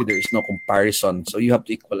levels. Maybe there is no comparison, so you have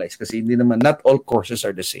to equalize kasi hindi naman, not all courses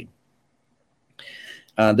are the same.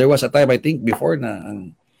 There was a time, I think, before na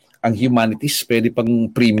ang humanities pwede pang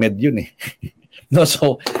pre-med yun no,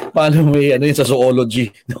 so paano mo yun sa zoology,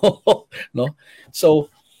 no? So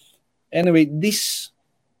anyway,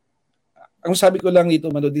 ang sabi ko lang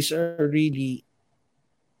dito, Mano, these are really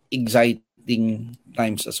exciting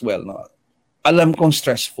times as well, no? Alam kong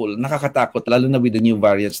stressful, nakakatakot, lalo na with the new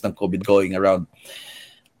variants ng COVID going around.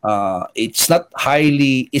 It's not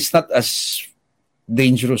as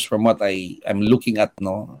dangerous from what I'm looking at,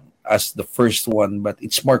 no, as the first one, but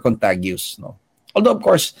it's more contagious, no? Although, of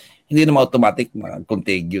course, hindi naman automatic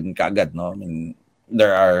mag-contagion kaagad, no? I mean,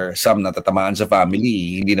 there are some natatamaan sa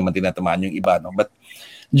family, hindi naman tinatamaan yung iba, no? But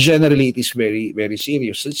generally, it is very, very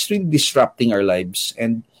serious. It's really disrupting our lives.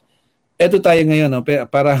 And eto tayo ngayon, no?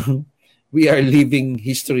 Parang we are living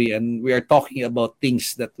history and we are talking about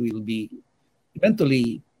things that will be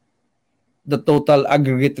eventually the total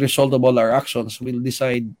aggregate result of all our actions will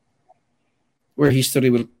decide where history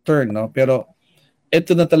will turn, no? Pero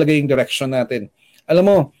eto na talaga yung direction natin. Alam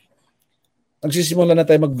mo, nagsisimula na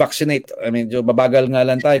tayo mag-vaccinate. I mean, babagal nga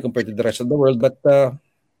lang tayo compared to the rest of the world, but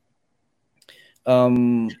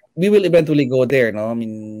we will eventually go there, no? I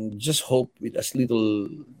mean, just hope with as little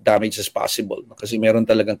damage as possible, no? Kasi meron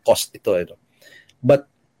talagang cost ito, no? But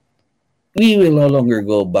we will no longer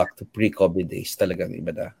go back to pre-COVID days, talagang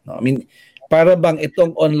iba na, no? I mean, para bang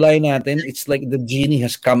itong online natin, it's like the genie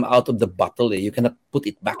has come out of the bottle, You cannot put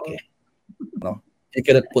it back, no? You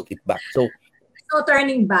cannot put it back. So, no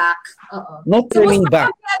turning back. No turning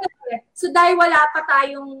back. So dahil wala pa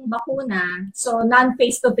tayong bakuna, so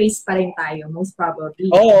non-face-to-face pa rin tayo, most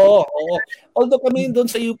probably. Oo. Although kami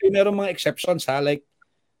doon sa UP, meron mga exceptions, like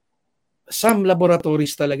some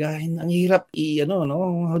laboratories talaga, ang hirap no?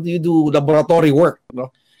 How do you do laboratory work,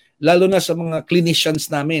 no? Lalo na sa mga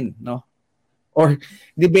clinicians namin, no? Or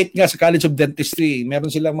debate nga sa College of Dentistry, meron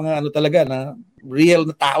silang mga talaga na real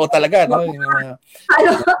na tao talaga, no? Yung mga,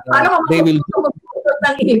 they will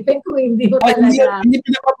ng ipin kung hindi mo talaga.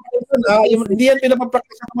 Hindi yan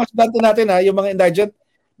pinapapractice ng mga estudyante natin, yung mga indigent.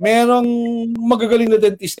 merong magagaling na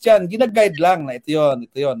dentist yan. Gina-guide lang na ito yon,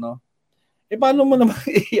 no? Paano mo naman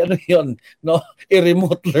ano yon, no?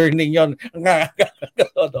 I-remote learning yon.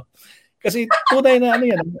 No? Kasi tunay na ano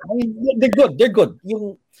yan. I mean, they're good.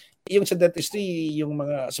 Yung sa dentistry,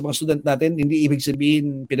 sa mga student natin, hindi ibig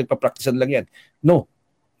sabihin pinagpa-practicean lang yan. No.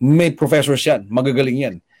 May professors yan, magagaling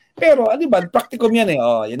yan. Pero ano ba, practicum yan eh.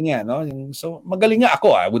 Oh, yan nga, no? So magaling nga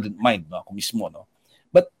ako, I wouldn't mind, no? Ako mismo, no?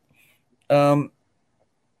 But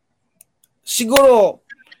siguro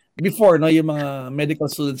before, no, yung mga medical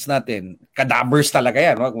students natin, cadavers talaga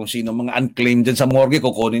yan, no? Kung sino mga unclaimed dyan sa morgue,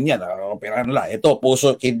 kukunin yan. Operahan nila. Ito,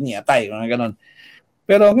 puso, kidney, atay, mga ganon.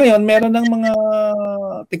 Pero ngayon, meron ng mga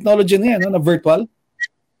technology na yan, no, na virtual,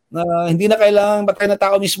 na hindi na kailangan batay na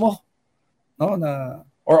tao mismo, no, na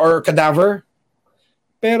or cadaver.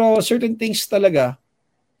 Pero certain things talaga,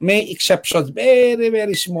 may exceptions, very,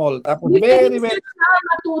 very small. Tapos very, very...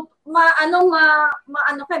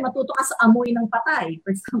 matuto ka sa amoy ng patay.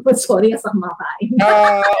 For example, sorry sa makain.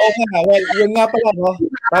 Okay nga. Well, yun nga pala, no?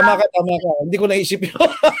 Tama ka. Hindi ko naisip yun.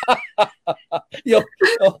 yung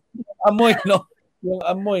amoy, no? Yung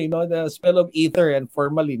amoy, no? The smell of ether and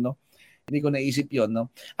formalin, no? Hindi ko naisip yun, no?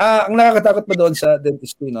 Ang nakakatakot pa doon sa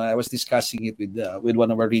dentistry, no? I was discussing it with one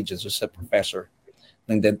of our regents who's a professor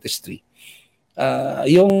ng dentistry.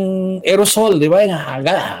 Yung aerosol, di ba?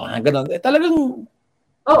 Ganun. Talagang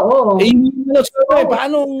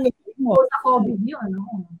paano mo? Sa COVID yun, no?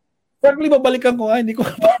 Frankly, babalikan ko nga, hindi ko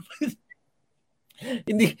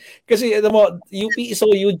hindi, kasi UP is so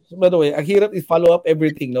huge, by the way, ang hirap i-follow up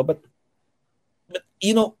everything, no? But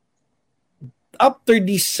you know, after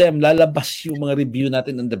this SEM, lalabas yung mga review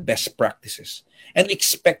natin on the best practices and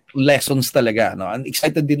expect lessons talaga, no? And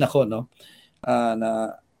excited din ako, no?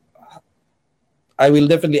 Na I will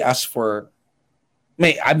definitely ask for.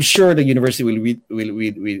 I'm sure the university will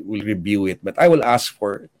review it, but I will ask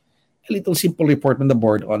for a little simple report on the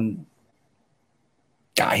board on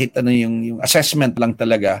kahit ano yung assessment lang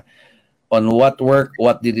talaga on what worked,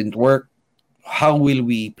 what didn't work, how will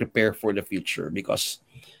we prepare for the future, because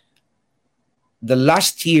the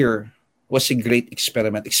last year was a great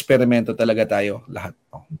experiment. Eksperimento talaga tayo lahat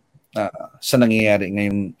sa nangyayari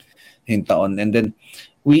ngayong taon, and then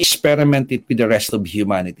we experiment it with the rest of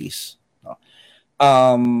humanities.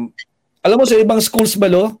 Alam mo, sa ibang schools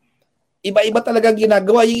balo, iba-iba talaga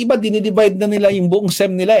ginagawa. Yung iba, dinidivide na nila yung buong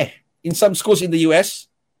SEM nila eh. In some schools in the US,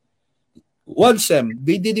 one SEM,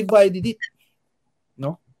 they divided it.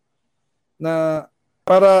 No? Na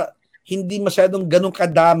para hindi masyadong ganun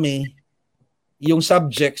kadami yung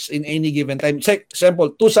subjects in any given time.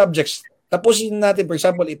 Example, 2 subjects. Tapusin natin, for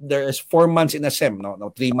example, if there is 4 months in a SEM, no?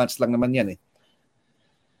 3 months lang naman yan eh.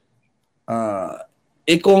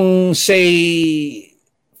 Kung say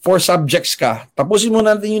 4 subjects ka, tapusin mo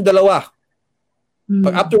natin yung 2.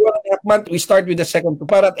 Pag after 1.5 months, we start with the second 2.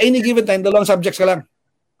 Para at any given time, 2 subjects ka lang.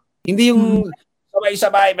 Hindi yung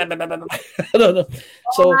sabay-sabay.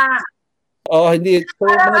 So, hindi.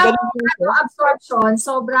 So, absorption,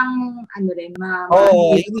 sobrang hindi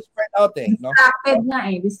spread out eh. No?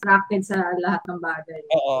 Distracted sa lahat ng bagay.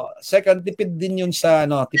 Second, tipid din yun sa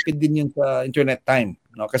internet time.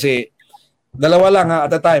 No? Kasi, 2 lang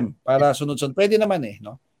at a time para sunod-sunod. Pwede naman eh,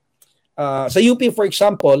 no? Sa UP, for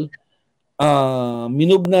example,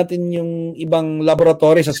 minove natin yung ibang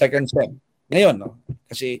laboratory sa second SEM. Ngayon, no?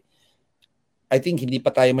 Kasi I think hindi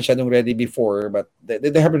pa tayo masyadong ready before, but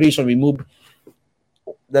they have a reason we move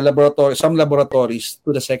some laboratories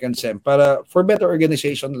to the second SEM para for better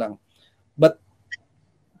organization lang. But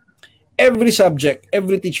every subject,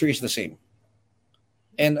 every teacher is the same.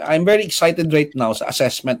 And I'm very excited right now sa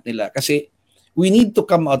assessment nila kasi we need to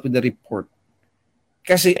come out with a report.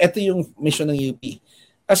 Kasi ito yung mission ng UP.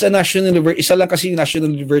 As a national university, isa lang kasi yung national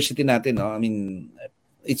university natin, no? I mean,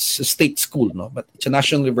 it's a state school, no? But it's a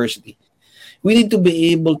national university. We need to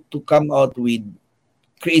be able to come out with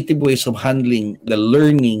creative ways of handling the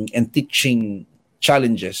learning and teaching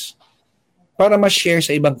challenges para ma-share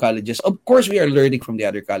sa ibang colleges. Of course, we are learning from the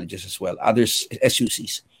other colleges as well, other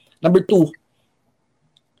SUCs. Number 2,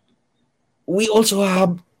 we also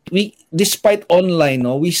have despite online,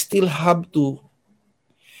 no, we still have to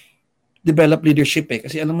develop leadership eh.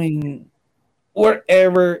 Kasi alam mo yung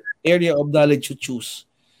wherever area of knowledge you choose,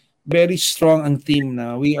 very strong ang theme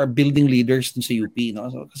na we are building leaders dun sa UP,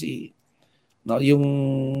 no? So, kasi no,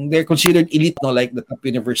 they're considered elite, no, like the top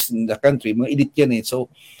university in the country, mga elite yan eh.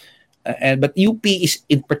 So but UP is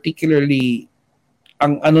in particularly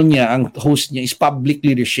ang host niya is public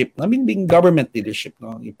leadership. I mean, being government leadership,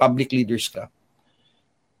 no? Yung public leaders ka.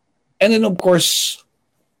 And then of course,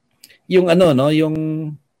 yung natin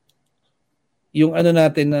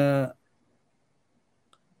na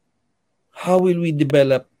how will we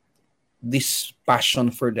develop this passion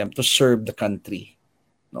for them to serve the country,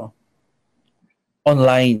 no?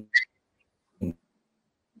 Online.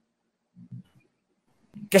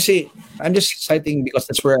 Kasi I'm just citing because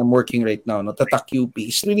that's where I'm working right now, no? Tatak UP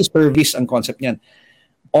is really service ang concept niyan.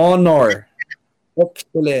 Honor,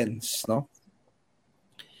 excellence, no?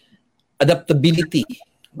 Adaptability,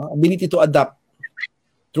 no? Ability to adapt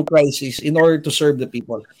through crisis in order to serve the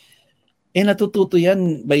people. And natututo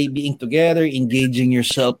yan by being together, engaging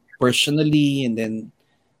yourself personally, and then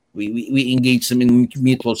we engage them in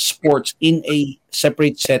mutual sports in a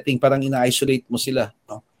separate setting, parang ina-isolate mo sila,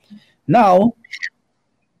 no? Now,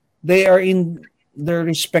 they are in their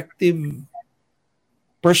respective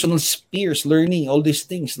personal spheres, learning all these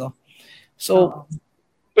things, no? So,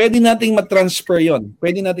 pwede nating matransfer yon.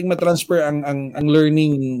 Pwede nating matransfer ang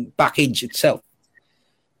learning package itself.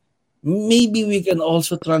 Maybe we can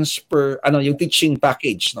also transfer yung teaching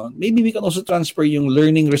package, no? Maybe we can also transfer yung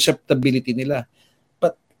learning receptibility nila.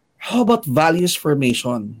 But how about values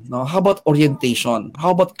formation, no? How about orientation?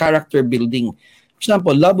 How about character building? For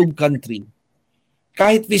example, love of country.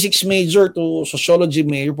 Kahit physics major to sociology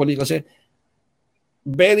major, kasi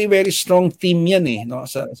very, very strong team yan no?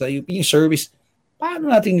 Sa UP service. Paano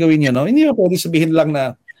natin gawin yan, no? Hindi mo pwede sabihin lang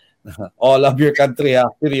na all of your country,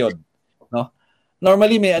 period. No?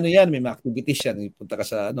 Normally, may may mga activities yan. Punta ka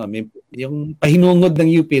sa, yung pahinungod ng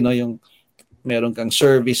UP, no? Yung meron kang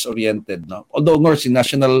service-oriented, no? Although, of course,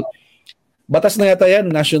 national, batas na yata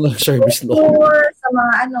yan, national service law. Or sa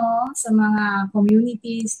mga, sa mga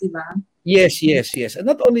communities, di ba? Yes. And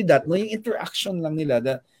not only that, no, yung interaction lang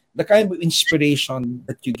nila, the kind of inspiration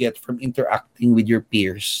that you get from interacting with your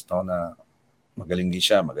peers, no, na magaling din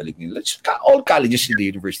siya, magaling din. All colleges in the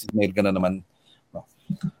university, mayroon ka na naman. No?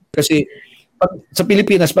 Kasi sa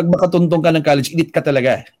Pilipinas, pag makatuntong ka ng college, elite ka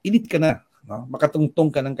talaga. Elite ka na. No?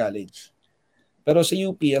 Makatungtong ka ng college. Pero sa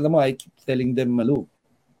UP, alam mo, I keep telling them, Malu,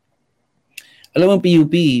 alam mo,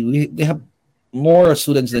 PUP, they have more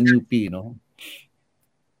students than UP, no?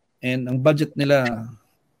 And ang budget nila,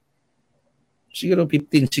 siguro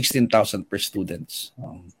 15,000-16,000 per students.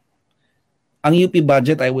 Ang UP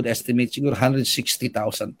budget, I would estimate, siguro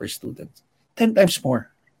 160,000 per student. 10 times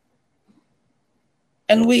more.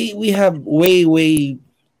 And we have way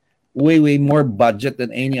more budget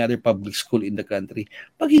than any other public school in the country.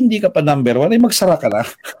 Pag hindi ka pa number 1, ay magsara ka na.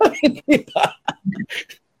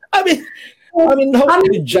 I mean, how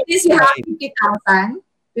many students you have?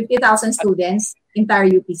 50,000 students, entire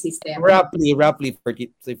UP system. Roughly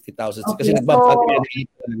 50,000. Okay, kasi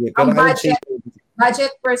ang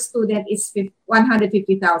budget per student is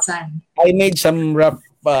 150,000. I made some rough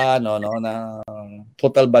na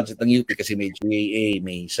total budget ng UP kasi may GAA,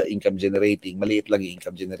 may sa income generating, maliit lang yung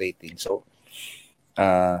income generating. So,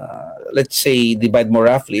 let's say divide more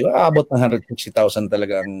roughly, about 160,000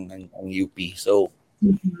 talaga ang UP. So,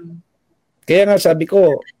 kaya nga sabi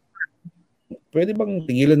ko, pwede bang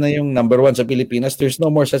tigilan na yung number 1 sa Pilipinas? There's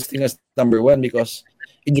no more such thing as number 1 because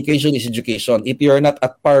education is education. If you are not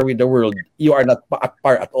at par with the world, you are not at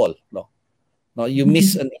par at all. No, you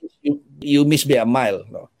miss you miss by a mile.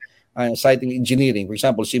 No, citing engineering, for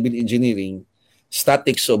example, civil engineering,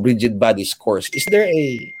 statics of rigid bodies course. Is there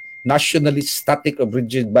a nationally static of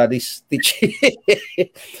rigid bodies teaching?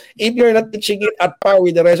 If you're not teaching it at par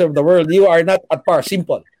with the rest of the world, you are not at par.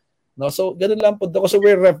 Simple. No, so ganun lang po. So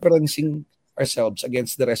we're referencing ourselves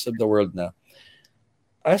against the rest of the world na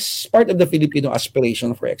as part of the Filipino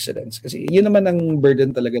aspiration for excellence. Kasi yun naman ang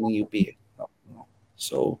burden talaga ng UP.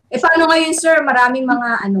 So, paano ngayon, sir? Maraming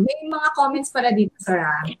mga may mga comments pala dito, sir,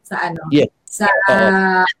 sa yeah. Sa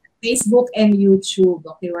Facebook and YouTube.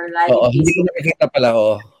 Okay, we're live. Hindi ko nakikita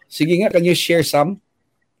pala. Sige nga, can you share some?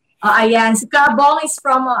 Ayan. Si Kabong is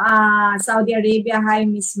from Saudi Arabia. Hi,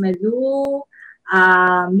 Miss Malu.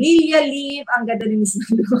 Lilia Liv, ang ganda ni Miss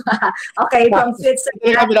Malu. Okay, from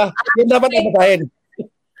Switzerland. Yun dapat napatayin.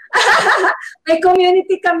 May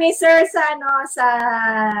community kami, sir, sa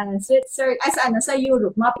Switzerland, sa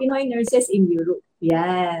Europe. Mga Pinoy nurses in Europe.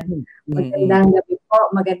 Yan. Magandang gabi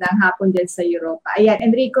po. Magandang hapon din sa Europa. Ayan,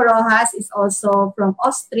 Enrico Rojas is also from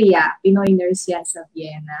Austria. Pinoy nurse yan sa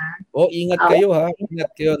Vienna. Ingat kayo ha.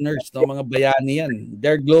 Ingat kayo, nurse. No? Mga bayani yan.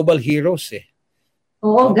 They're global heroes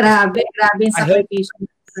Oo, grabe sa sacrifice.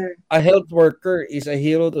 A health worker is a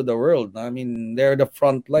hero to the world. I mean, they're the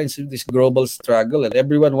front lines of this global struggle, and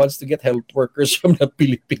everyone wants to get health workers from the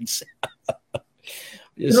Philippines.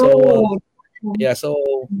 So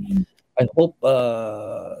I hope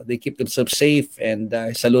they keep themselves safe, and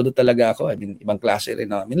saludo talaga ako. I mean, ibang klase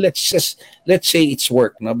rin. I mean, let's say it's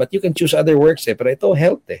work, no? But you can choose other works, pero ito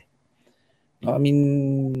health. I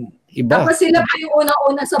mean, Iba. Tapos sila pa yung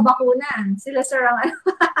unang-una sa bakuna. Sila sir ang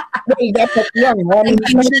Well, dapat lang. diba?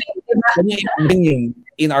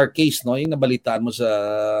 In our case, no, yung nabalita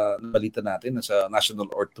natin sa National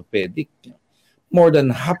Orthopedic, more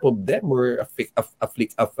than half of them were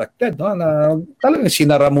affected, no, na talagang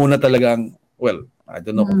sinara muna talagang, well, I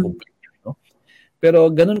don't know kung completely, no? Pero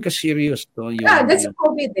ganun ka-serious, no, yung that's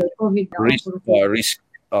COVID eh. COVID na. risk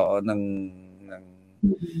ng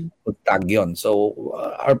tag yun. So,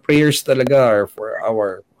 our prayers talaga are for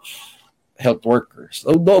our health workers.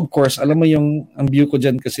 Although, of course, alam mo ang view ko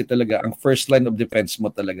dyan kasi talaga, ang first line of defense mo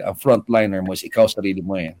talaga, ang frontliner mo is ikaw, sarili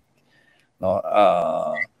mo eh. No?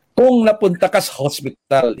 Kung napunta ka sa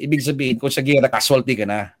hospital, ibig sabihin, kung sa gera, casualty ka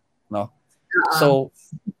na. No? So,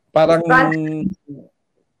 parang ang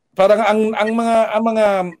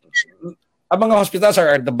mga hospitals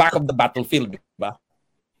are at the back of the battlefield, di ba?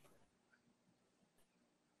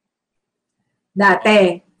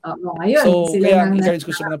 Dati. Ngayon. So, sila kaya encourage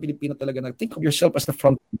ko sa mga Pilipino talaga na think of yourself as the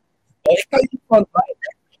front. Ikaw yung front line.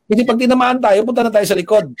 Kasi pag tinamaan tayo, punta na tayo sa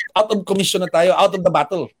likod. Out of commission na tayo, out of the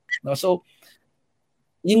battle. No? So,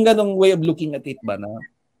 yung ganong way of looking at it ba na,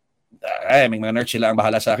 may mga nurse sila ang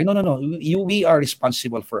bahala sa akin. No. We are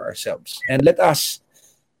responsible for ourselves. And let us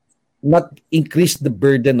not increase the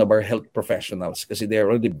burden of our health professionals kasi they're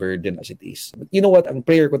already burdened as it is. But you know what? Ang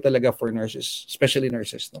prayer ko talaga for nurses, especially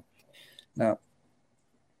nurses, no? Na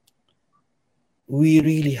we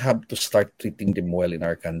really have to start treating them well in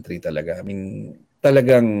our country talaga. I mean,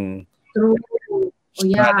 talagang true.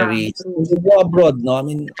 salary. Go abroad, no? I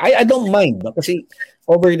mean, I don't mind, no? Kasi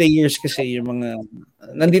over the years kasi yung mga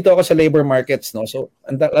nandito ako sa labor markets, no? So,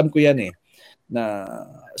 alam ko yan eh na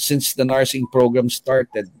since the nursing program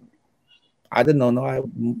started, I don't know, no?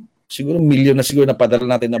 Siguro million na siguro na padala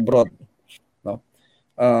natin abroad, no?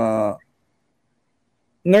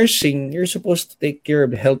 Nursing, you're supposed to take care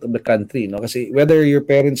of the health of the country, no? Kasi whether your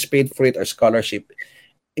parents paid for it or scholarship,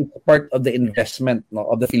 it's part of the investment, no,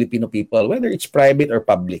 of the Filipino people, whether it's private or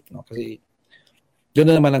public, no? Kasi yun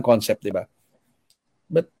na naman ang concept, di ba?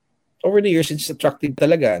 But over the years, it's attractive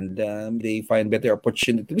talaga and they find better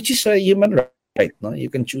opportunity, which is a human right, no?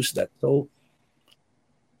 You can choose that. So,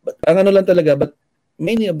 but ang ano lang talaga, but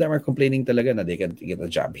many of them are complaining talaga na they can get a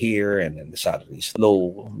job here and then the salary is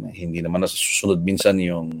low. Hindi naman nasusunod minsan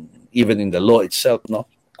yung, even in the law itself, no?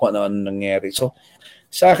 Kung ano nangyari. So,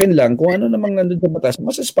 sa akin lang, kung ano namang nandun sa batas,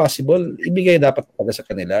 mas as possible, ibigay dapat talaga sa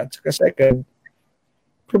kanila. At saka second,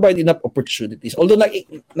 provide enough opportunities. Although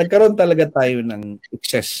nagkaroon talaga tayo ng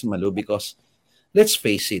excess, Malu, because let's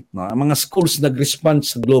face it, no? Ang mga schools nag-respond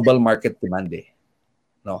sa global market demand eh.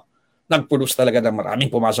 No? Nag-produce talaga ng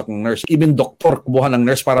maraming pumasok ng nurse. Even doktor, kumuha ng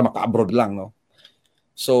nurse para maka-abroad lang, no?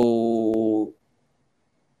 So,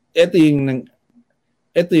 ito yung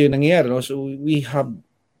nangyayari, no? So, we have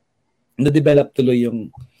na-develop tuloy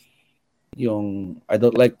yung I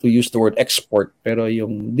don't like to use the word export, pero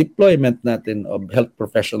yung deployment natin of health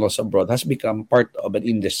professionals abroad has become part of an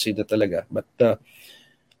industry na talaga.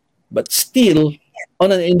 But still,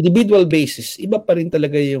 on an individual basis, iba pa rin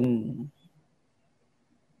talaga yung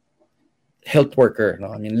health worker,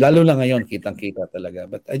 no? I mean, lalo na ngayon, kitang-kita talaga.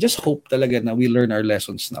 But I just hope talaga na we learn our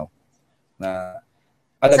lessons now. Na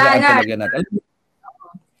alagaan talaga natin.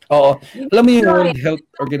 Oo. Alam mo yung World Health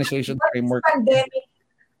Organization framework. Pandemic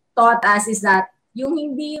taught us is that yung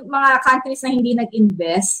mga countries na hindi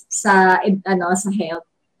nag-invest sa health,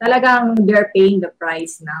 talagang they're paying the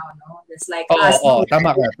price now, no? Just like us.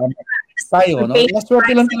 Tama ka. Tayo, no?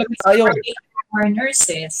 Naswerte lang talaga tayo. Our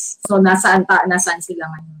nurses. So, nasaan sila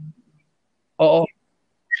ngayon? Oo.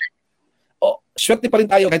 Swerte pa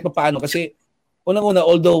rin tayo kahit paano kasi unang-una,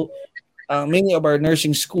 although many of our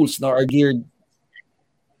nursing schools now are geared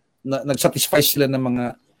nag-satisfy sila ng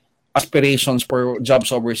mga aspirations for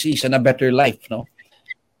jobs overseas and a better life, no?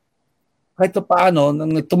 Kahit paano,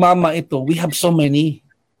 nang tumama ito, we have so many,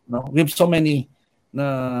 no? We have so many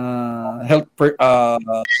na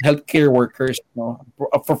healthcare workers, no?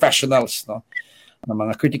 Professionals, no? Na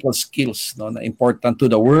mga critical skills, no? Na important to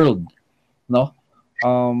the world, no?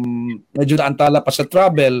 Medyo naantala pa sa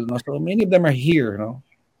travel, no? So many of them are here, no?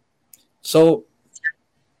 So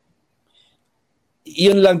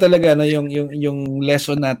yun lang talaga na yung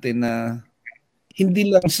lesson natin na hindi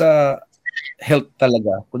lang sa health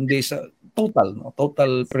talaga kundi sa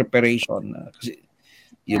total preparation, kasi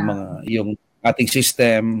yung ating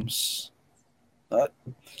systems,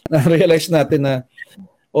 na-realize natin na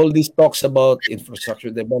all these talks about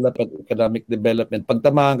infrastructure development, economic development, pag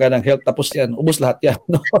tamaan ka ng health, tapos yan, ubos lahat yan.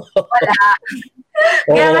 No? Wala.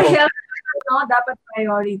 Kaya health no? Dapat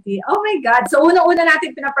priority. Oh my God. So, una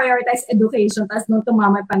natin pina-prioritize education, tapos nung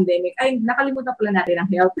tumama yung pandemic, ay, nakalimutan pala natin ang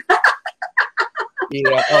health.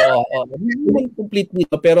 Yeah, oo. Hindi completely,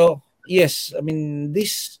 pero yes, I mean,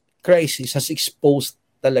 this crisis has exposed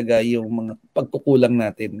talaga yung mga pagkukulang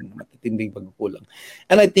natin, matitinding pagkukulang.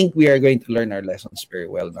 And I think we are going to learn our lessons very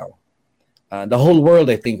well now. The whole world,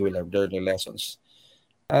 I think, will have learned their lessons.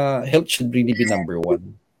 Health should really be number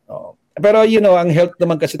one. Pero, ang health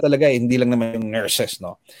naman kasi talaga, hindi lang naman yung nurses,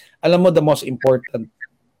 no? Alam mo, the most important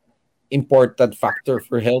factor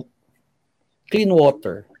for health, clean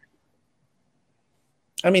water.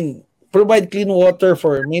 I mean, provide clean water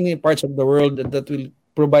for many parts of the world that will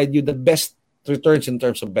provide you the best returns in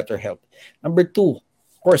terms of better health. Number two,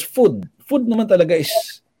 of course, food. Food naman talaga is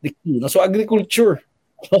the key. No? So, agriculture.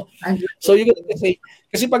 So, you can say,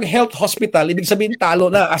 kasi pag health hospital, ibig sabihin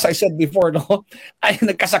talo na, as I said before, no? Ay,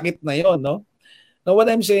 nagkasakit na yon, no? Now, what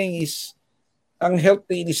I'm saying is, ang health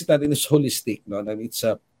na inisip natin is holistic, no? It's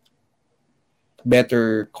a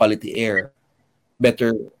better quality air,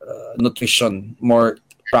 better nutrition, more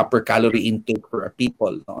proper calorie intake for our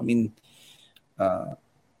people. No? I mean,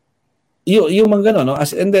 yung mga gano'n, no?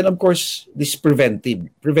 And then, of course, this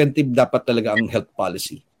preventive. Preventive dapat talaga ang health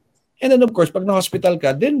policy. And then, of course, pag na-hospital ka,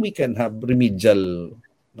 then we can have remedial,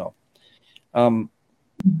 no?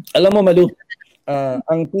 Alam mo, Malu,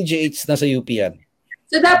 ang PGH na sa UP yan.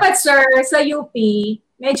 So, dapat, sir, sa UP,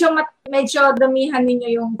 medyo damihan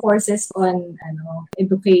ninyo yung courses on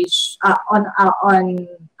education, on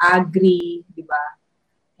agri, di ba?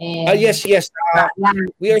 Yes.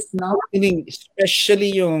 We are training,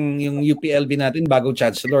 especially yung UPLB natin, bagong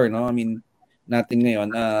chancellor, no? I mean, natin ngayon.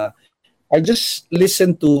 I just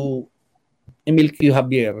listened to Emil Q.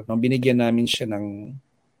 Javier, no? Binigyan namin siya ng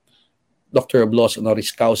Doctor of Laws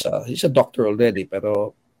honoris causa. He's a doctor already,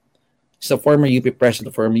 pero he's a former UP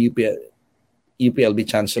president, former UPLB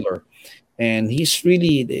chancellor. And he's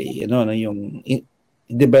really,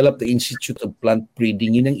 developed the Institute of Plant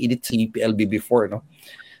Breeding. Yun ang edit sa UPLB before, no?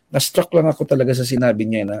 Na-struck lang ako talaga sa sinabi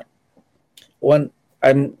niya na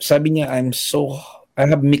I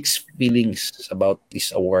have mixed feelings about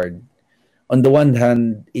this award. On the one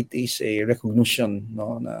hand, it is a recognition,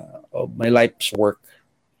 no, of my life's work.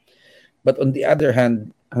 But on the other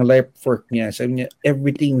hand, ang life work niya, sabi niya,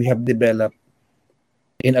 everything we have developed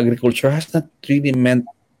in agriculture has not really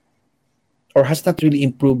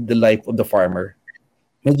improved the life of the farmer.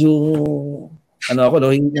 Medyo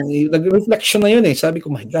nag-reflection na yun eh. Sabi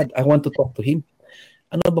ko, my God, I want to talk to him.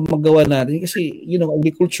 Ano ba magawa natin? Kasi,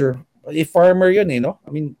 agriculture, a farmer yun eh, no?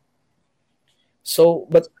 I mean,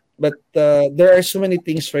 so, but there are so many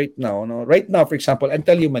things right now, no? Right now, for example, I'll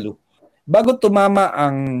tell you, Malu, bago tumama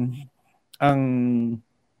ang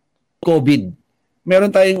COVID,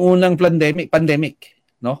 meron tayong unang pandemic,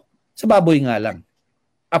 no? Sa baboy nga lang.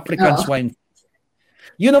 African swine.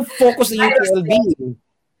 Yun ang focus ng UPLB.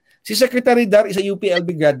 Si Secretary Dar is a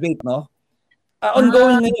UPLB graduate, no?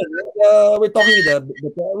 Ongoing ngayon. We're talking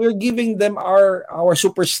we're giving them our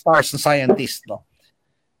superstars na scientists, no?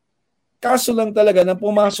 Kaso lang talaga nang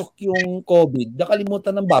pumasok yung COVID,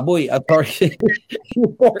 nakalimutan ng baboy at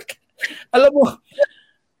yung pork. Alam mo,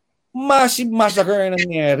 massive massacre na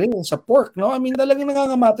nangyari sa pork, no? I mean, talagang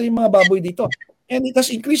nangangamatay yung mga baboy dito. And it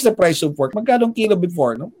has increased the price of pork. Magkano kilo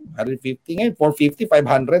before, no? 150 ngayon, 450,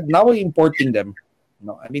 500. Now we're importing them.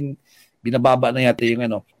 No, I mean, binababa na yata yung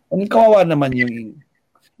Ang kawawa naman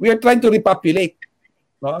we are trying to repopulate.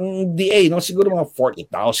 No, ang DA, no, siguro mga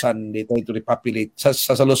 40,000 they try to repopulate.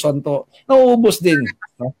 Sa Luzon to, nauubos din.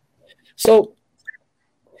 No? So,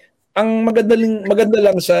 ang maganda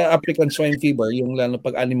lang sa African swine fever, yung lalo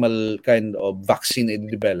pag animal kind of vaccine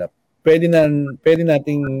i-develop, pwede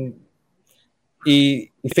nating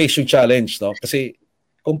i-face yung challenge, no? Kasi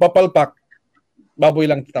kung papalpak, baboy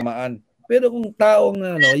lang tamaan. Pero kung taong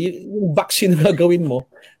yung vaccine na gagawin mo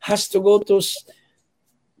has to go to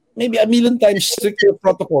maybe 1,000,000 times stricter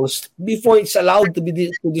protocols before it's allowed to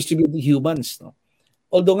distribute to humans. No?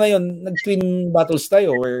 Although ngayon, nag-twin battles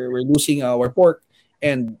tayo where we're losing our pork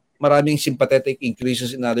and maraming sympathetic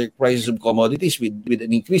increases in other prices of commodities with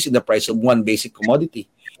an increase in the price of one basic commodity.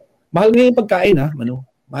 Mahal ngayon pagkain, ha, Manu?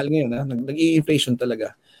 Mahal ngayon, ha? Nag-i-inflation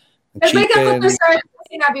talaga. Pero sir,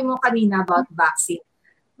 sinabi mo kanina about vaccine.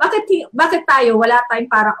 Bakit tayo, wala tayong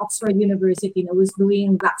parang Oxford University na was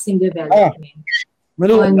doing vaccine development?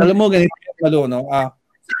 Malu, alam mo, ganito, Malu, no?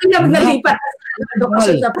 Nalipat sa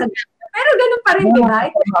dokasyon sa pandemya. Pero ganun pa rin, di ba?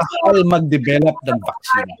 Napakamahal mag-develop ng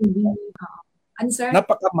vaccine. Ano, sir?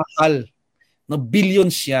 Napakamahal. No,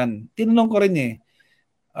 billions yan. Tinanong ko rin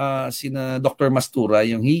sina Dr. Mastura,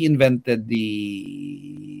 he invented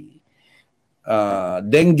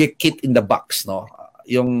dengue kit in the box, no?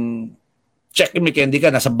 Yung check me candy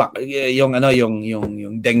ka nasa box, yung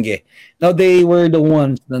dengue. Now they were the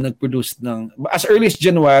ones na nag-produce ng as early as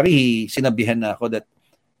January, sinabihan na ako that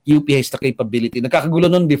UP has the capability. Nagkakagulo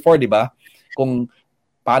noon before, di ba? Kung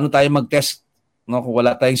paano tayo mag-test, no? Kung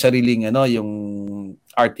wala tayong sariling yung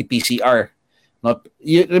RT-PCR. No?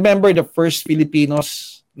 You remember the first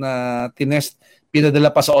Filipinos na tinest,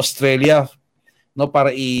 pinadala pa sa Australia, no,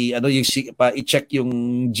 para i-check yung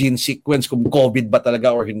gene sequence kung COVID ba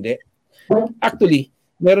talaga or hindi. Actually,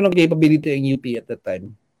 meron ng capability ang UP at that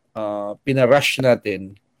time. Pinarush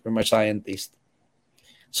natin from our scientist.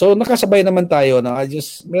 So nakasabay naman tayo na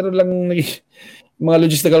meron lang mga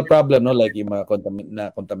logistical problem, no, like yung mga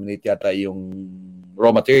contaminate yata yung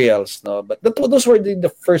raw materials, no, but those were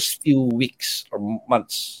the first few weeks or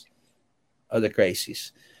months of the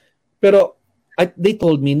crisis. Pero they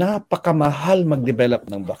told me napakamahal mag-develop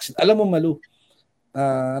ng vaccine. Alam mo, Malu,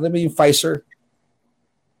 alam mo yung Pfizer?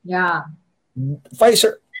 Yeah.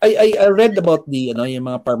 Pfizer, I read about yung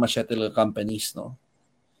mga pharmaceutical companies, no.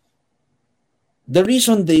 The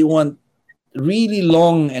reason they want really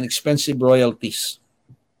long and expensive royalties,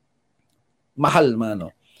 mahal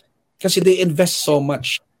man, kasi they invest so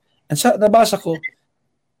much. And nabasa ko,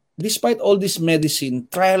 despite all this medicine,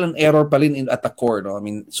 trial and error pa rin at the core, no. I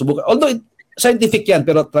mean, subukan. Although scientific yan,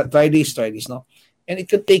 pero try this, no. And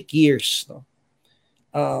it could take years, no.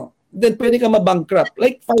 Then pwede ka mabankrupt.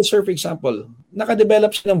 Like Pfizer, for example,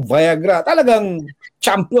 nakadevelop siya ng Viagra. Talagang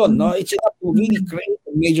champion, no? It's enough to really create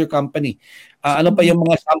a major company. Ano pa yung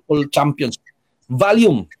mga sample champions?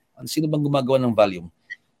 Valium. Sino bang gumagawa ng Valium?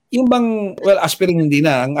 Yung bang, aspirin hindi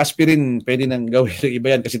na. Ang aspirin, pwede nang gawin ng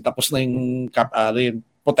iba yan kasi tapos na yung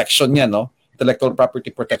protection niya, no? Intellectual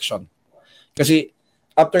property protection. Kasi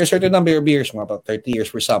after a certain number of years, mga 30 years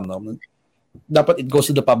for some, no? Dapat it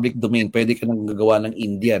goes to the public domain. Pwede ka nang gagawa ng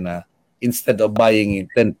India na instead of buying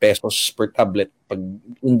 10 pesos per tablet, pag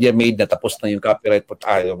India made na tapos na yung copyright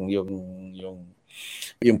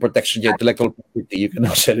yung protection dyan, intellectual property, you can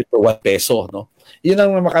now sell it for 1 peso, no? Yun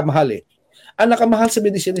ang makamahal eh. Ang nakamahal sa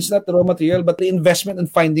medicine is not the raw material but the investment in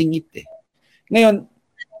finding it eh. Ngayon,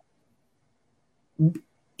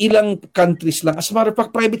 ilang countries lang. As a matter of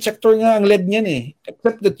fact, private sector nga ang led niyan eh.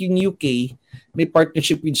 Except that yung UK, may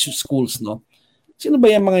partnership with schools, no? Sino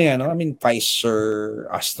ba yung mga yan, no? I mean, Pfizer,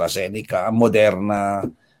 AstraZeneca, Moderna.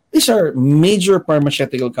 These are major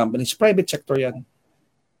pharmaceutical companies. Private sector yan.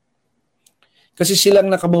 Kasi silang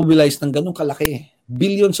nakamobilize ng ganun kalaki.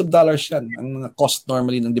 Billions of dollars yan ang cost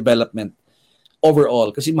normally ng development overall.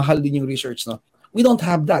 Kasi mahal din yung research, no? We don't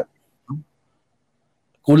have that.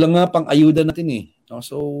 Kulang nga pang ayuda natin eh. No?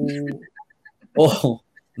 So,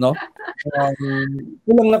 no?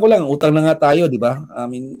 Kulang. Utang na nga tayo, di ba? I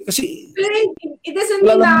mean, kasi... It doesn't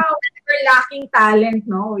mean na we're lacking talent,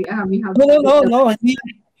 no? We have No.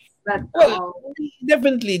 But,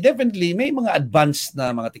 Definitely. May mga advanced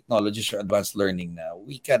na mga technologies or advanced learning na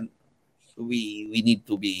we need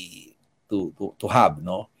to have,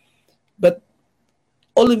 no? But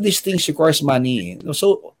all of these things requires money.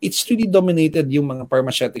 So, it's really dominated yung mga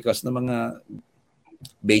pharmaceuticals na mga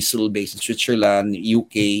based in Switzerland,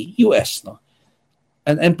 UK, US, no?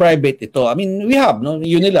 And private ito. I mean, we have, no?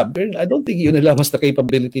 Unilab. I don't think Unilab has the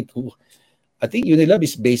capability to... I think Unilab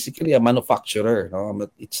is basically a manufacturer, no?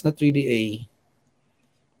 But it's not really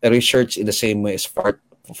a research in the same way as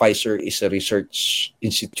Pfizer is a research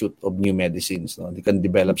institute of new medicines, no? They can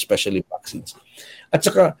develop specially vaccines. At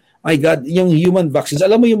saka, my God, yung human vaccines.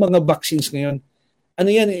 Alam mo yung mga vaccines ngayon, ano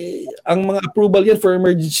yan, ang mga approval yan for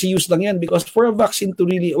emergency use lang yan because for a vaccine to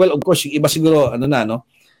really, well, of course, yung iba siguro, no?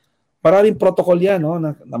 Maraming protocol yan, no?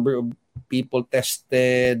 Number of people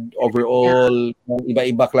tested, overall,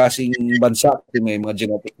 iba-iba klaseng bansa, may mga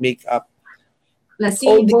genetic makeup.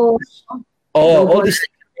 Placebo. All this.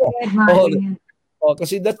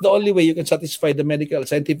 Kasi that's the only way you can satisfy the medical,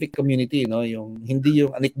 scientific community, no? Yung, hindi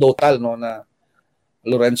yung anecdotal, no, na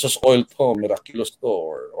Lorenzo's oil to, miraculous to,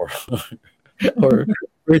 or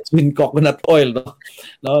virgin coconut oil,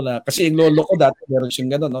 no, na kasi yung lolo ko dati meron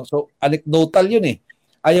siyang gano'n, no. So anecdotal yun eh.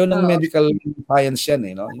 Ayaw ng medical science yan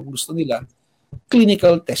eh, no. Yung gusto nila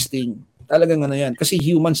clinical testing. Talagang ano yan kasi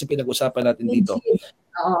humans yung pinag-usapan natin dito.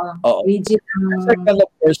 Rigid.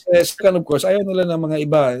 Second of course, ayaw nila ng mga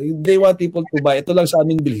iba. They want people to buy. Ito lang sa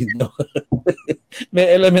aming bilhin, no.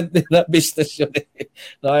 May element nila business yun eh.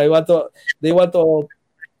 No, they want to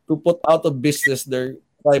put out of business their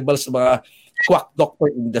rivals mga quack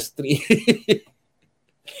doctor industry.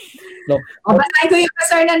 No. Basahin ko yung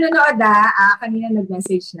pastor na nanonood kanina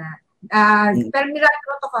nag-message na. Pero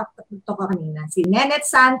nilalato ko kanina. Si Nenet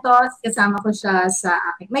Santos, kasama ko siya sa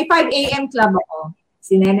akin. May 5 a.m. club ako.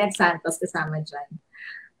 Si Nenet Santos kasama dyan.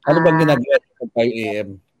 Ano bang ginagawa sa 5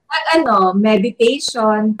 a.m.?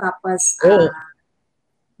 Meditation, tapos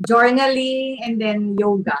journaling, and then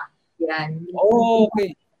yoga. Yan.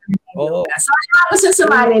 Okay. Yoga. So, ako sa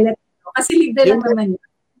sumali kasi libre lang naman yun.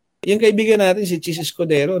 Yung kaibigan natin, si Chis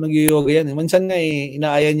Escudero, nag-yoga yan. Minsan nga,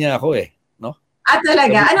 inaayan niya ako no?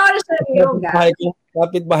 Talaga? Ano oras na yoga?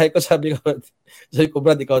 Kapit-bahay ko, sabi ko,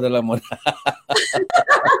 Brad, ikaw na lang muna.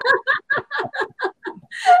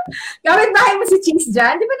 Kapit-bahay mo si Chis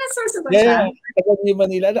dyan? Di ba na-Sorsogon siya? Taga New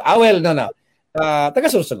Manila. No.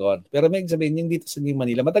 Taga Sorsogon. Pero may sabihin, yung dito sa New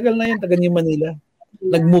Manila. Matagal na yan, taga New Manila.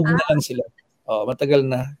 Nag-move na lang sila. Matagal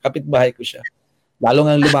na. Kapit-bahay ko siya.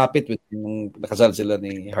 Lalong ang lumapit nung nakasal sila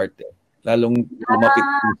ni Hart. Lalong lumapit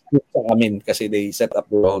sa amin kasi they set up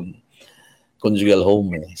their own conjugal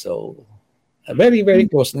home. So, very, very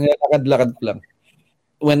close. Nalakad-lakad ko lang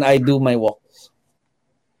when I do my walks.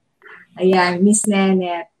 Ayan, Miss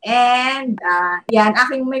Nenet. And,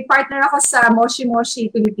 may partner ako sa Moshi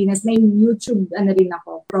Moshi Pilipinas. May YouTube, rin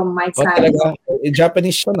ako, from my side. Talaga?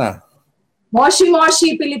 Japanese siya na. Moshi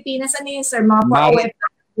Moshi Pilipinas. Ano yun, sir? Mga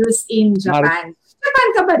OFWs in Japan. Japan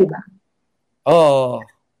ka ba, di ba? Oo.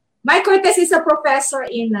 Mike Cortez is a professor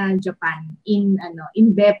in Japan, in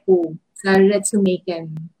Beppu, sa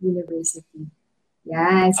Retsumeikan University.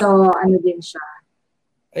 Yan. So, din siya.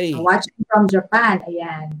 Hey. Watching from Japan.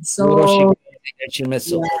 Ayan. So,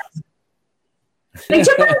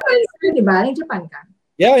 nag-Japan ka rin, di ba? Nag-Japan ka?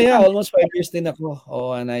 Yeah. Almost 5 years din ako.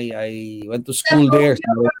 And I went to school there.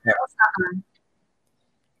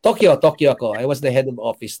 Tokyo ako. I was the head of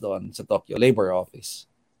office doon sa Tokyo, labor office.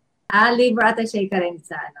 Labor attaché ka rin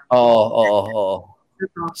sa Oo.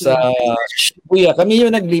 Sa Shibuya. Kami yung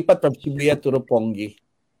naglipat from Shibuya to Roppongi.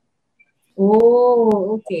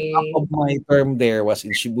 Oh, okay. Half of my term there was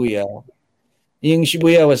in Shibuya. Yung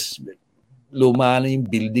Shibuya was luma na yung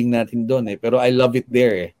building natin doon Pero I love it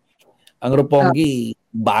there Ang Roppongi,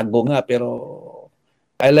 bago nga pero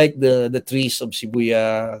I like the trees of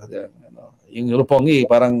Shibuya. Yung Roppongi,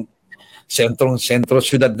 parang sentro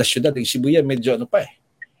syudad na syudad. Yung Shibuya, medyo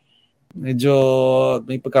medyo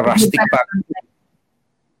may pagka-rustic pa.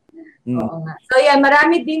 Oo nga. So yan,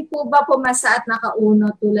 marami din po ba pumasa at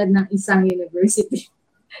nakauno tulad ng isang university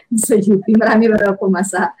sa UP? Marami ba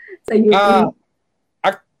pumasa sa UP?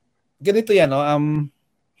 Ganito yan,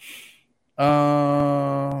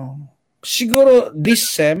 siguro this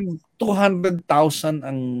sem, 200,000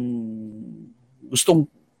 ang gustong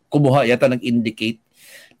kumuha yata nag-indicate.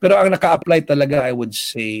 Pero ang naka-apply talaga, I would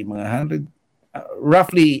say, mga 100,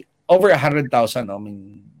 roughly over 100,000.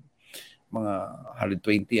 Mga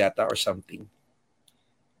 120 yata or something.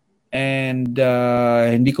 And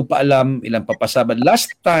hindi ko pa alam ilang papasa. But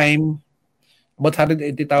last time, about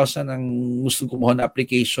 180,000 ang gusto kumuha na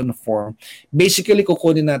application form. Basically,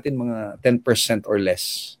 kukunin natin mga 10% or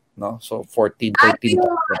less. No? So, 14, 13.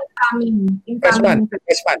 Incoming.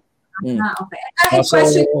 Okay.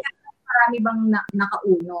 Question, marami bang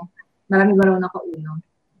nakauno? Marami ba raw nakauno?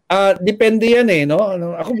 Depende yan no?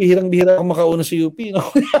 Ako bihirang-bihira akong makauno sa UP. No?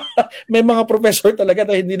 May mga professor talaga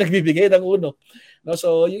na hindi nagbibigay ng uno. No?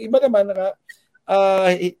 So, yung iba naman,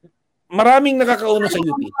 maraming nakakauno sa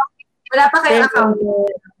UP. Wala pa kayo account.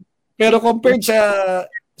 Pero compared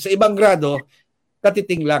sa ibang grado,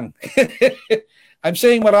 katiting lang. I'm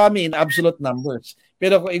saying marami in absolute numbers.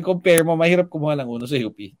 Pero kung i-compare mo, mahirap kumuha ng uno sa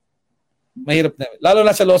UP. Mahirap na. Lalo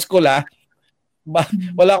na sa law school,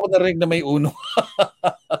 wala ko narinig na may uno.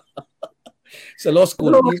 Sa law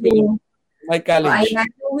school. My college.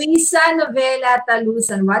 Ayan, Luisa Novela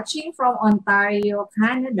Talusan, watching from Ontario,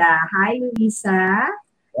 Canada. Hi, Luisa.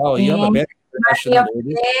 Wow, you have a very professional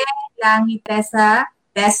lady. Langi Testa,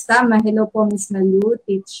 mahelo po Miss Malu,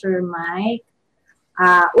 Teacher Mike.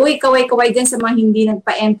 Kaway-kaway dyan sa mga hindi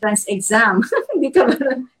nagpa-entrance exam. Hindi ba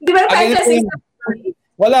nagpa-entrance exam?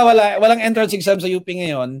 Walang entrance exam sa UP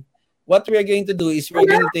ngayon. What we are going to do is we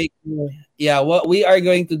are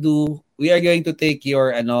going to take your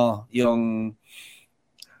yung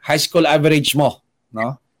high school average mo,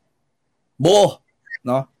 no? Buo,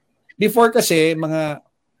 no? Before kasi mga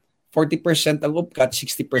 40% ang UPCAT,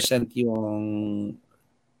 60% yung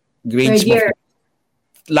grades mo.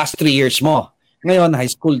 Last 3 years mo. Ngayon high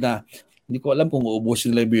school na. Hindi ko alam kung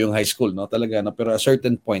uubusin nila yung high school, no? Talaga, no? Pero a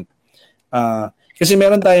certain point. Kasi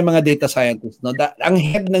meron tayong mga data scientists, no? Ang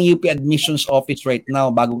head ng UP admissions office right now,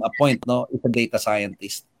 bagong appoint, no, is a data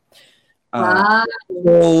scientist.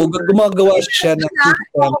 So gumagawa siya ng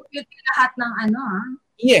system. Lahat ng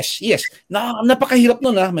Yes. Napakahirap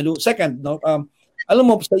nun, Malu. Second, no, Alam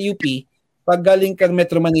mo, sa UP, pag galing kang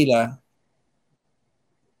Metro Manila,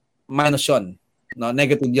 minus yun. No?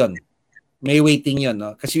 Negative yun. May weighting yun.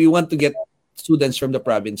 No? Kasi we want to get students from the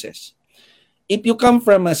provinces. If you come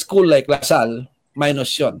from a school like LaSalle,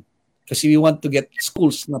 minus yun. Kasi we want to get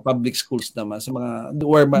schools na public schools naman sa mga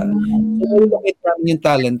where locate yung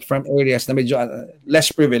talent from areas na medyo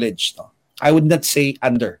less privileged. No? I would not say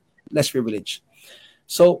under, less privileged.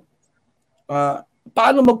 So,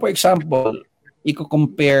 paano mo, for example,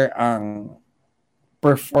 i-compare ang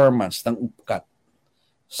performance ng UPCAT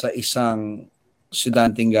sa isang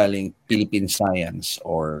estudyanteng galing Philippine Science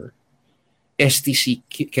or STC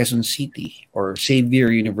Quezon City or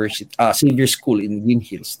Xavier University, Xavier School in Green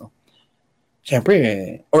Hills, no?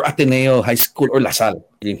 Siyempre, or Ateneo High School or LaSalle,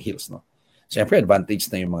 Green Hills, no? Siyempre, advantage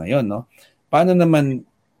na yung mga yon, no? Paano naman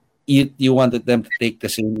you wanted them to take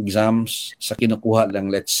the same exams sa kinukuha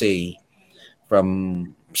lang, let's say, from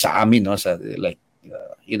sa amin, no? Sa like,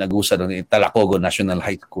 Inagusa, no? Talacogo National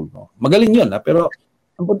High School, no? Magaling yun, ha? Pero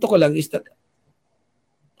ang punto ko lang is that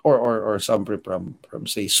or somebody from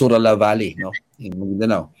say Surala Valley, no, in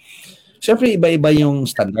Mindanao. Siyempre iba-iba yung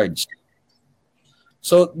standards.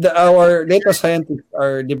 So our data scientists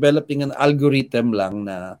are developing an algorithm lang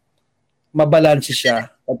na mabalanse siya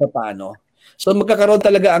paano. So magkakaroon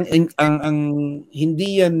talaga ang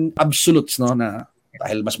hindi yan absolutes, no, na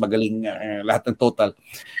dahil mas magaling lahat ng total.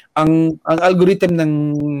 Ang algorithm ng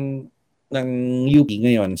UP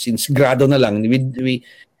ngayon, since grado na lang,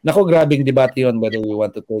 Nako, grabing debate yun whether we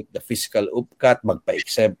want to take the physical UPCAT,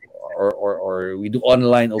 magpa-exempt, or we do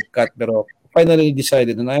online UPCAT. Pero finally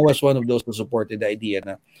decided, and I was one of those who supported the idea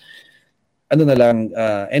na, ano na lang,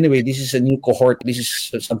 anyway, this is a new cohort, this is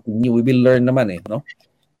something new, we will learn naman, no?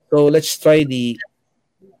 So let's try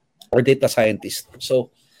our data scientists. So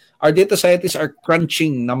our data scientists are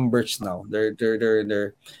crunching numbers now. They're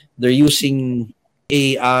using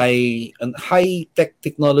AI and high-tech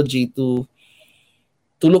technology to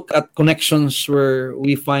look at connections where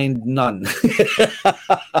we find none.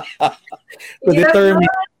 To determine.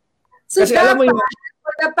 So kasi alam mo yung,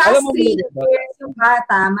 for the past 3 years, yung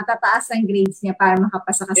bata, matataas ang grades niya para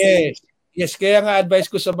makapasa kasi. Yes, kaya nga advice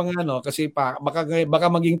ko sa mga kasi baka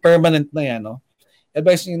maging permanent na yan, no?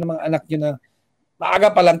 Advice niyo ng mga anak niyo na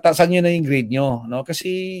maaga pa lang tasan niyo na yung grade niyo, no?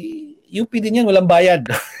 Kasi UP din yan, walang bayad.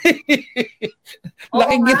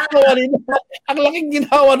 Laking ginawa nila. Ang laking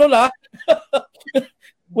ginawa nun, ha?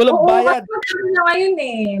 Walang bayad. Oo, na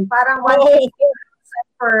ngayon parang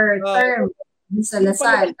 150,000 per term sa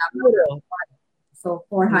LaSalle. So,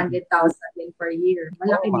 400,000 din per year.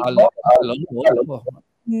 Malaki din.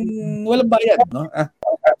 Walang bayad, no?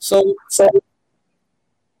 So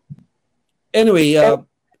anyway,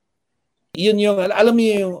 yun yung, alam mo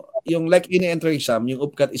yung like in entry exam, yung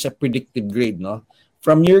UPCAT is a predictive grade, no?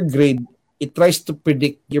 From your grade, it tries to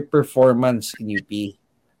predict your performance in UP.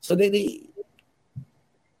 So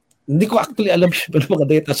hindi ko actually alam yung mga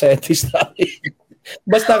data scientist namin.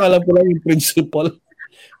 Basta alam ko lang yung principle.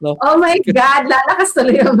 No? Oh my God, lalakas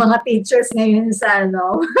tuloy yung mga teachers ngayon sa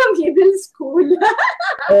middle school.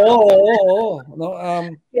 Oo. No,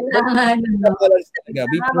 kailangan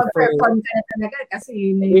mag-perform ka na talaga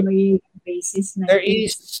kasi may basis na. There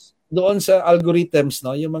is doon sa algorithms,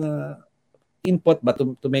 no, yung mga input ba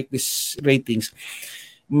to make these ratings.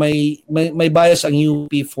 May bias ang UP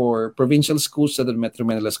for provincial schools than the Metro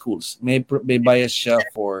Manila schools. May bias siya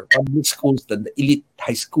for public schools than the elite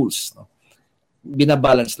high schools, no.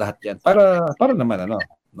 Binabalance lahat 'yan para naman no.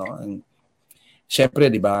 Syempre,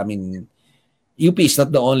 'di ba? I mean, UP is not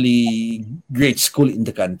the only great school in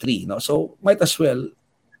the country, no. So, might as well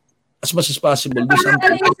as much as possible do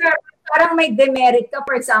something. Parang may demerit ka,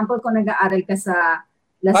 for example, kung nag-aaral ka sa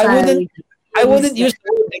LaSalle. I wouldn't use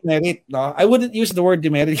the word demerit, no? I wouldn't use the word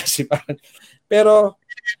demerit kasi pero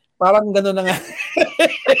parang gano'n na nga.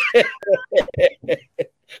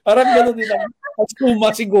 Parang gano'n din ang suma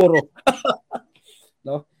siguro.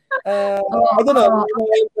 No? I don't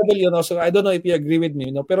know. So I don't know if you agree with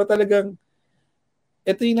me, no? Pero talagang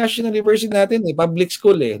ito yung national university natin, public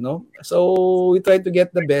school, no? So we try to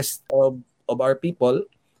get the best of our people,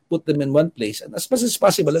 put them in one place, and as much as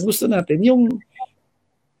possible, ang gusto natin yung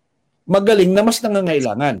magaling na mas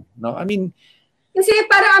nangangailangan, no? I mean, kasi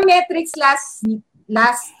parang ang metrics last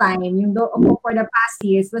time, yung for the past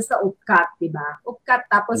years, basta UPCAT, di ba?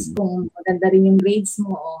 UPCAT, tapos kung maganda rin yung grades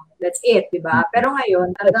mo, that's it, di ba? Pero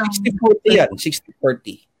ngayon, talagang 60-40 yan,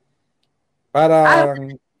 60-40.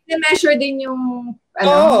 Parang measure din yung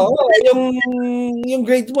yung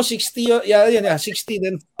grade mo 60, yan 60,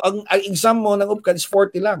 then ang exam mo ng UPCAT is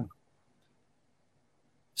 40 lang.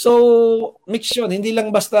 So, mix yun. Hindi lang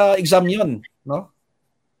basta exam yun, no?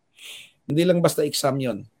 Hindi lang basta exam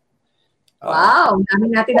yun. Wow, dami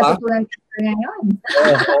natin natutunan ngayon.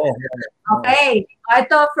 Okay.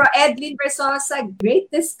 Ito, for Edlin Versosa, great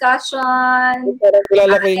discussion.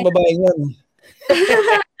 Kilala ko yung babae niyan.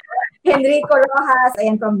 Enrico Rojas,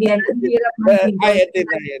 ayan, from Vienna.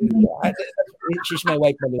 She's my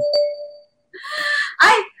wife.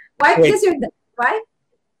 Ay, wife is your wife?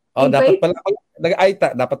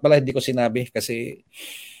 Dapat pala hindi ko sinabi kasi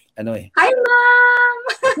Hi, Mom!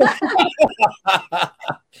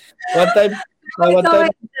 One time,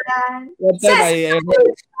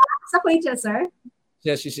 sa Kuwait siya, sir?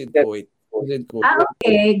 Yeah, she's in Kuwait.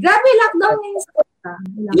 Okay. Grabe, lockdown ngayon sa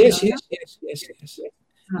Yes.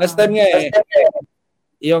 Last time nga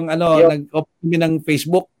yung nag-open kami ng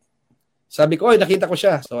Facebook. Sabi ko, nakita ko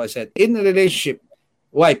siya. So I said, in a relationship,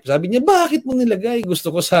 wife. Sabi niya, bakit mo nilagay?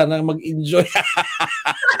 Gusto ko sana mag-enjoy.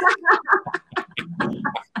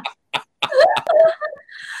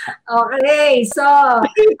 Okay, so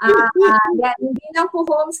hindi lang po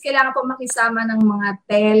homes, kailangan po makisama ng mga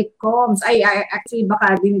telecoms. Actually,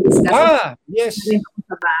 baka din discuss. Yes.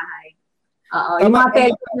 Sa bahay. Yung mga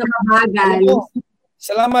telecom na mabagal.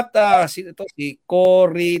 Salamat si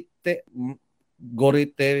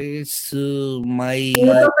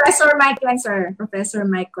Professor Mike lang, sir. Professor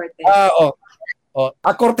Mike Cortez.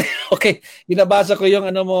 Cortez. Okay. Binabasa ko yung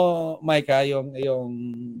Mike, yung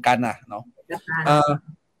Kana, no?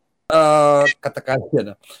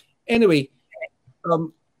 Katakana. Anyway,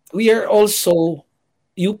 we are also,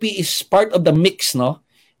 UP is part of the mix, no?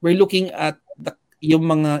 We're looking at yung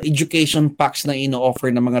mga education packs na ino-offer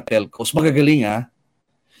ng mga telcos. Magagaling,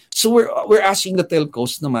 So we're asking the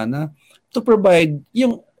telcos naman to provide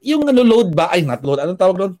yung load ba? Ay, not load. Anong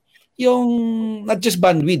tawag doon? Yung not just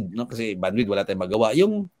bandwidth, no? Kasi bandwidth wala tayong magawa.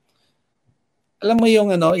 Yung alam mo yung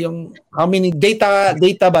yung how many data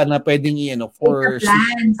ba na pwedeng for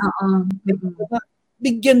plans.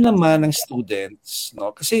 Bigyan naman ng students,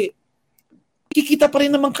 no? Kasi kikita pa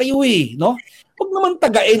rin naman kayo no? Huwag naman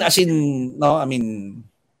tagain as in, no? I mean,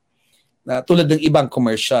 na tulad ng ibang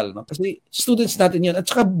commercial, no? Kasi students natin 'yan at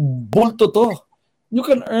saka bulto to. You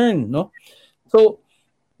can earn, no? So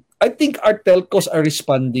I think our telcos are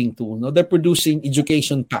responding to, no? They're producing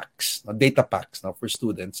education packs, data packs, for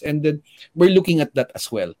students, and then we're looking at that as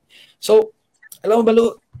well. So, alam mo,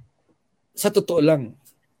 Balu, sa totoo lang,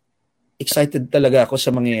 excited talaga ako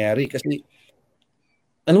sa mangyayari kasi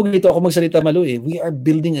ganito ako magsalita, Malu, we are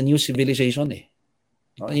building a new civilization,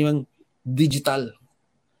 no? Yung digital.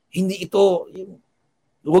 Hindi ito,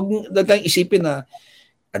 huwag tayong isipin na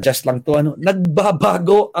adjust lang to,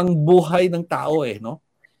 nagbabago ang buhay ng tao, no?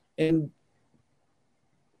 And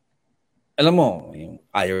alam mo, yung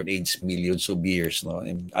Iron Age, millions of years, no?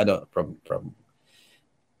 And from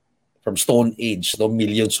Stone Age, no,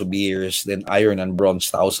 millions of years, then Iron and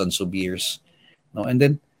Bronze, thousands of years, no? And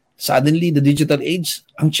then suddenly the digital age,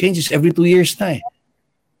 ang change is every 2 years na,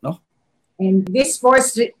 no? And this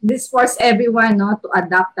force everyone, no, to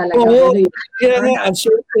adapt talaga.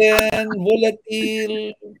 Uncertain,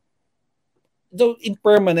 volatile, though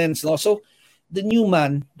impermanence, no? So the new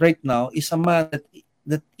man right now is a man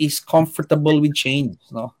that is comfortable with change,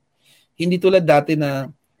 no? Hindi tulad dati na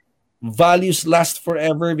values last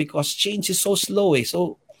forever because change is so slow,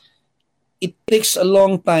 So it takes a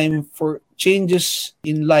long time for changes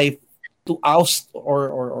in life to oust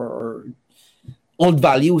or old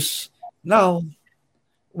values. Now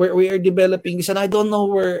we are developing this, and I don't know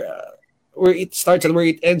where it starts and where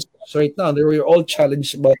it ends right now. We're all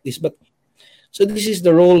challenged about this, but so this is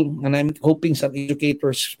the role, and I'm hoping some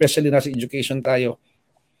educators, especially nasa education tayo,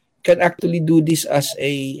 can actually do this as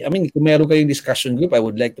kung meron kayong discussion group, I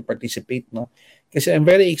would like to participate, no? Kasi I'm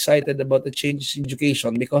very excited about the changes in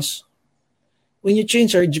education because when you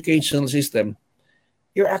change our educational system,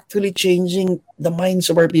 you're actually changing the minds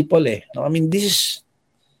of our people, No? I mean, this is,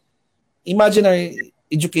 imagine our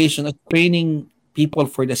education as training people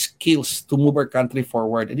for the skills to move our country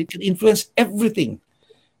forward, and it can influence everything.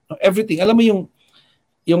 Everything. Alam mo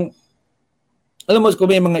alam mo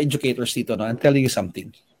kung may mga educators dito, no? I'm telling you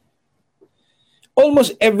something.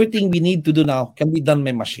 Almost everything we need to do now can be done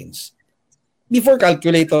by machines. Before,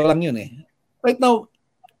 calculator lang yun, Right now,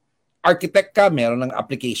 architect ka, meron ng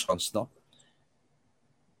applications, no?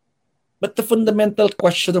 But the fundamental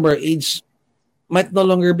question of our age might no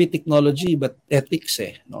longer be technology, but ethics,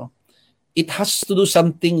 no? It has to do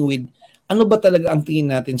something with ano ba talaga ang tingin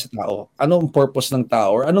natin sa tao? Ano ang purpose ng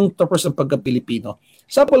tao? Or anong purpose ng pagka-Pilipino?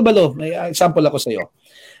 Sample, Balo, may example ako sa iyo.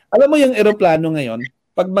 Alam mo yung eroplano ngayon,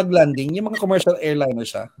 pag mag-landing, yung mga commercial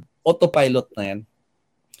airliners, autopilot na yan.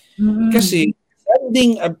 Kasi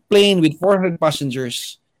landing a plane with 400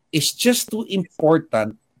 passengers is just too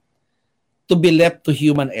important to be left to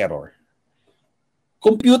human error.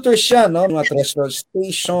 Computers siya, no? Mga terrestrial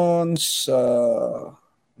stations,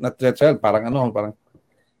 not terrestrial, parang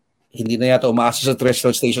hindi na yata umaasa sa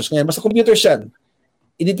terrestrial stations ngayon. Basta computers yan.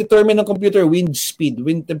 I-determine ng computer wind speed,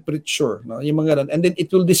 wind temperature, no? Yung mga ganun. And then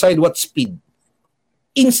it will decide what speed.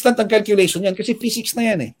 Instant ang calculation yan kasi physics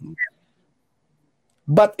na yan eh.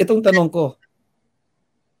 But itong tanong ko,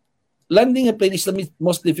 landing a plane is the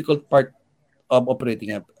most difficult part of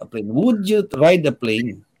operating a plane. Would you ride a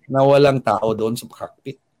plane na walang tao doon sa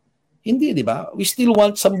cockpit? Hindi, di ba? We still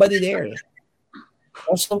want somebody there.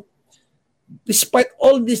 Also, despite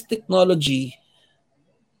all this technology,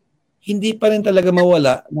 hindi pa rin talaga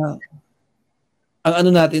mawala na ang ano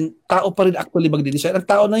natin, tao pa rin actually magde-design. Ang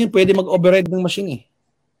tao na yun pwede mag-override ng machine eh.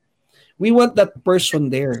 We want that person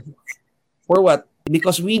there. For what?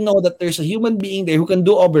 Because we know that there's a human being there who can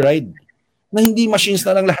do override. Na hindi machines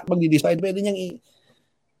na lang lahat magde-decide. Pwede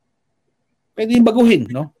niyang baguhin,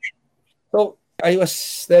 no? So, I was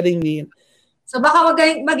telling me, so baka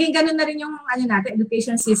maging ganun na rin yung natin,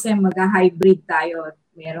 education system, mag-hybrid tayo.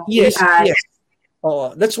 Merong yes, AI. yes.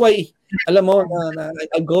 Oo. That's why, alam mo,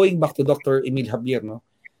 going back to Dr. Emil Javier, no?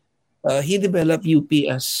 He developed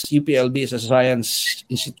UPLB as a science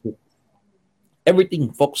institute.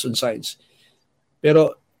 Everything focused on science.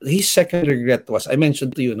 Pero his second regret was, I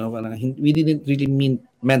mentioned to you, no, we didn't really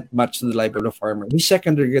meant much to the life of the farmer. His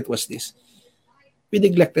second regret was this. We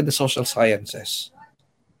neglected the social sciences.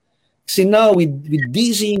 See now, with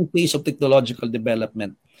dizzying pace of technological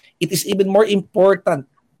development, it is even more important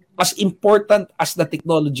as the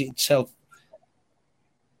technology itself,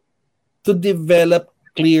 to develop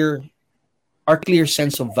our clear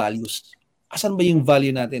sense of values. Asan ba yung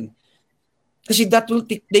value natin? Kasi that will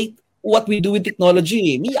dictate what we do with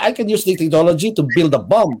technology. I can use the technology to build a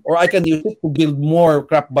bomb, or I can use it to build more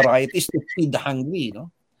crop varieties to feed the hungry,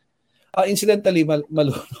 no? Incidentally,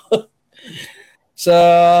 Maluno, sa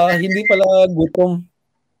hindi pala gutom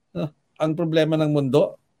ang problema ng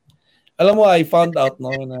mundo. Alam mo, I found out,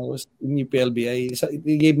 no, when I was in UPLB,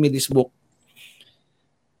 they gave me this book.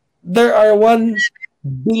 There are 1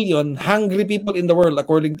 billion hungry people in the world,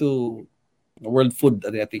 according to World Food,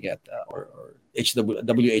 I think, or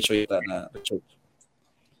WHO na research.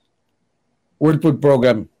 World Food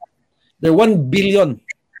Program. There are 1 billion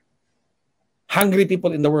hungry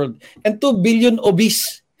people in the world and 2 billion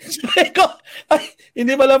obese.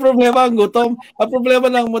 Hindi pala problema ang gutom. Ang problema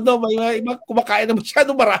ng mundo, may iba kumakain na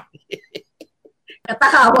masyado marami.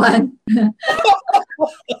 Katakawan.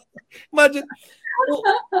 Imagine,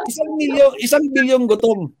 1 bilyong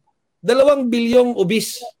gutom, 2 bilyong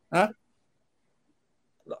obese. Ha?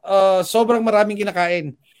 Sobrang maraming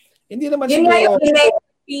kinakain. Hindi naman yun siguro. Yun nga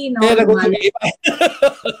yung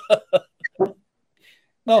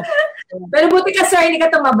no. Pero buti ka, sir, hindi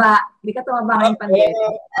ka tumaba. Hindi ka tumaba ngayong pandemic.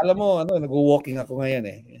 Alam mo, nag-walking ako ngayon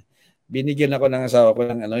eh. Binigyan ako ng asawa ko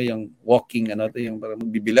ng yung walking, yung para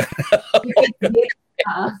magbibilang.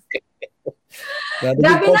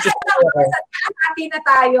 Grabe na kasi na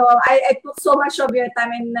tayo. I took so much of your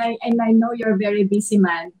time and I know you're a very busy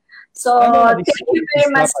man. So, thank you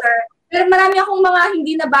very much, sir. Pero marami akong mga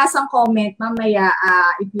hindi nabasang comment. Mamaya,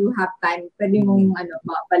 if you have time, pwede mong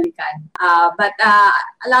balikan. But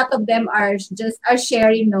a lot of them are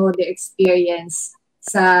sharing their experience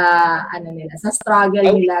sa sa struggle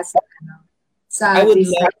nila sa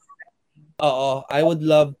I would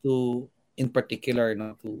love to, in particular,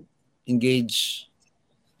 to engage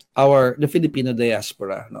the Filipino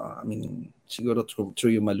diaspora. No? I mean, siguro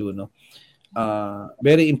through yung Maluno.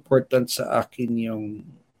 Very important sa akin yung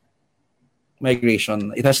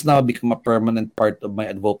migration. It has now become a permanent part of my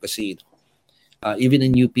advocacy. Even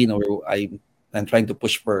in UP, where I'm trying to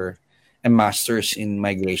push for a master's in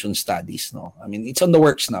migration studies. No, I mean, it's on the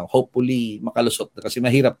works now. Hopefully, makalusot na kasi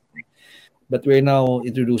mahirap. But we're now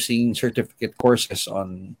introducing certificate courses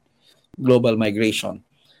on global migration.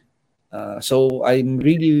 So I'm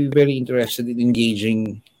really very interested in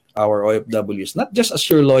engaging our OFWs, not just as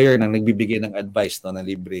your lawyer na nagbibigay ng advice na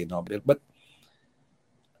libre, Nobel, but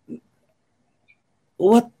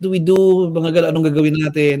what do we do? Anong gagawin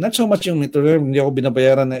natin? Not so much yung hindi ako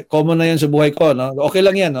binabayaran. Common na yan sa buhay ko. No? Okay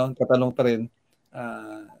lang yan. No? Katanong pa rin.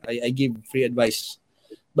 I give free advice.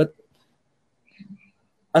 But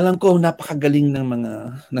alam ko, napakagaling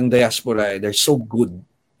ng diaspora. They're so good.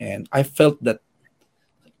 And I felt that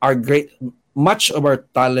much of our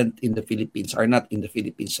talent in the Philippines are not in the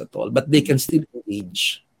Philippines at all. But they can still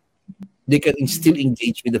engage. They can still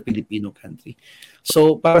engage with the Filipino country.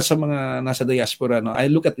 So, para sa mga nasa diaspora, I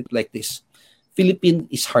look at it like this. Philippines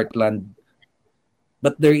is heartland,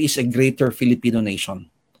 but there is a greater Filipino nation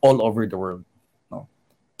all over the world.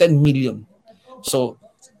 10 million. So,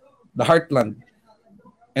 the heartland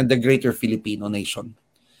and the greater Filipino nation.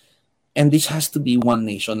 And this has to be one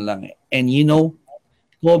nation lang. And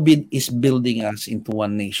COVID is building us into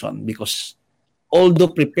one nation because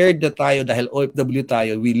although prepared na tayo dahil OFW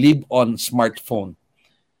tayo, we live on smartphone.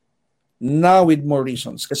 Now with more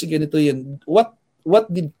reasons. Kasi ganito yun. What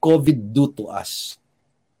did COVID do to us?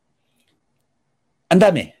 Ang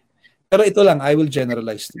dami. Pero ito lang, I will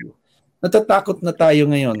generalize to you. Natatakot na tayo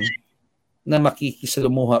ngayon na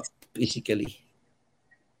makikisalamuha physically.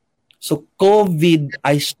 So COVID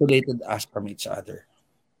isolated us from each other.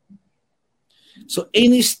 So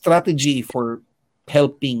any strategy for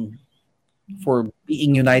helping, for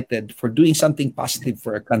being united, for doing something positive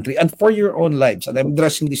for our country and for your own lives, and I'm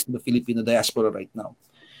addressing this to the Filipino diaspora right now.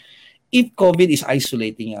 If COVID is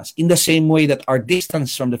isolating us in the same way that our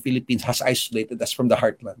distance from the Philippines has isolated us from the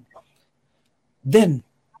heartland, then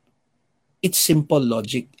it's simple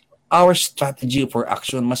logic. Our strategy for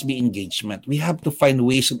action must be engagement. We have to find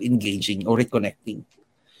ways of engaging or reconnecting.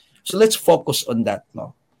 So let's focus on that.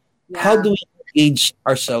 No? Yeah. How do we engage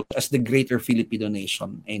ourselves as the greater Filipino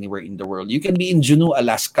nation anywhere in the world? You can be in Juneau,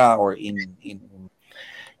 Alaska, or in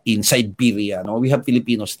Siberia. No? We have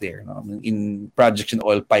Filipinos there, no? In projects in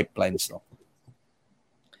oil pipelines. No?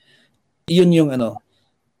 Yun yung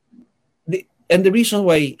and the reason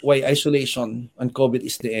why isolation and COVID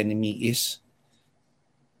is the enemy is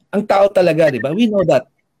ang tao talaga, di ba? We know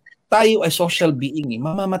that tayo ay social being.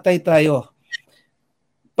 Mamamatay tayo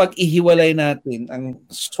pag ihiwalay natin ang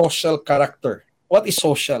social character. What is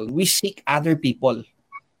social? We seek other people.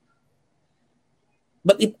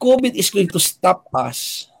 But if COVID is going to stop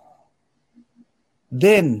us,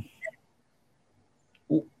 then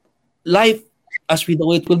life as we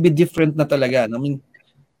know it will be different na talaga. I mean,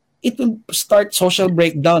 it will start social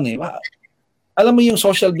breakdown. Alam mo yung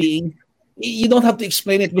social being, you don't have to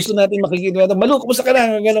explain it. Gusto natin makikita. Malu, kumusta ka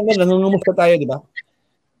na? Ganun. Nangungumusta tayo, di ba?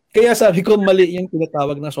 Kaya sabi ko, mali yung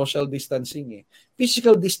tinatawag na social distancing.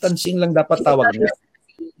 Physical distancing lang dapat tawag na.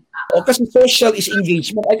 O kasi social is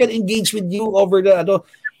engagement. I can engage with you over the,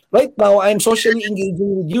 right now, I'm socially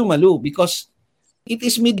engaging with you, Malu, because it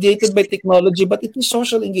is mediated by technology, but it is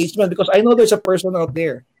social engagement because I know there's a person out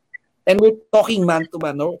there. And we're talking man to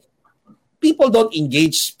man, no? People don't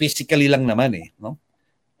engage physically lang naman, no?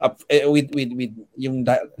 With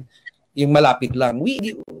yung malapit lang.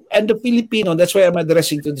 And the Filipino, that's why I'm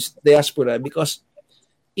addressing to this diaspora, because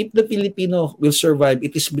if the Filipino will survive,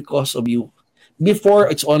 it is because of you. Before,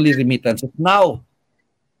 it's only remittance. Now,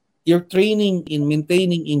 you're training in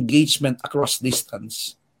maintaining engagement across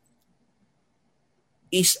distance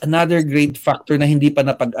is another great factor na hindi pa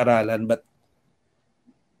napag-aralan, but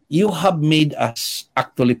you have made us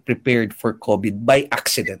actually prepared for COVID by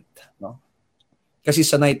accident. No? Kasi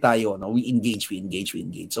sanay tayo, no? We engage.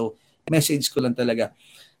 So, message ko lang talaga,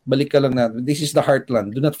 balik ka lang na, this is the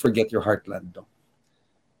heartland. Do not forget your heartland. No?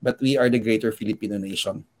 But we are the greater Filipino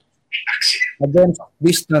nation. Against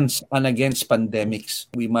distance and against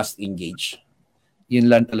pandemics, we must engage.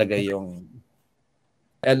 Yun lang talaga yung,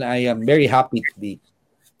 and I am very happy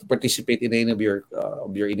to participate in any of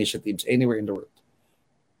your initiatives anywhere in the world.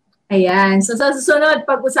 Ayan. So sa susunod,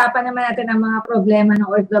 pag-usapan naman natin ang mga problema ng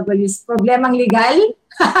OFWs. Problemang legal?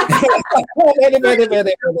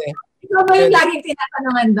 Pwede. Ito ba yung laging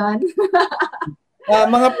tinatanungan doon?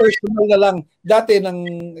 Mga personal na lang. Dati,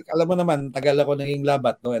 alam mo naman, tagal ako naging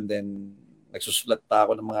labat, no? And then, nagsusulat pa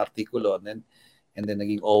ako ng mga artikulo. And then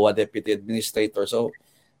naging OWA Deputy Administrator. So,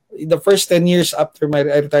 in the first 10 years after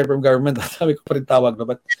I retired from government, sabi ko pa rin tawag, no?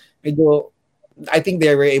 But medyo, I think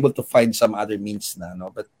they were able to find some other means na,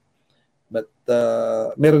 no? But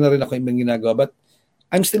meron na rin ako ibang ginagawa. But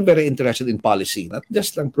I'm still very interested in policy. Not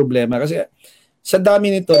just lang problema. Kasi sa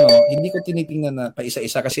dami nito, no, hindi ko tinitingnan na pa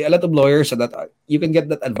isa-isa. Kasi a lot of lawyers, that you can get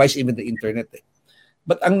that advice even the internet.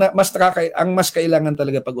 But ang mas kailangan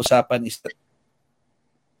talaga pag-usapan is that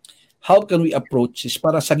how can we approach this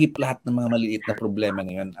para sagip lahat ng mga maliit na problema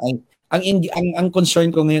ngayon. Ang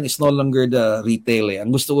concern ko ngayon is no longer the retail.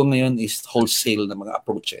 Ang gusto ko ngayon is wholesale na mga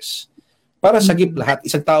approaches. Para sagip lahat.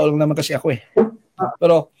 Isang tao lang naman kasi ako .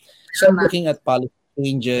 Pero so I'm looking at policy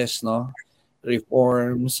changes, no,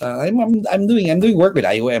 reforms. I'm doing work with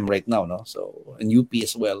IOM right now, no. So and UP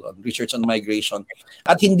as well on research on migration.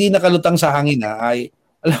 At hindi nakalutang sa hangin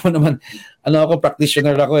alam mo naman, ako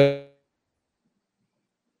practitioner ako .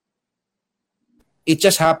 It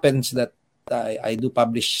just happens that I do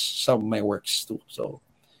publish some of my works too. So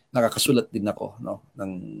nakakasulat din ako, no,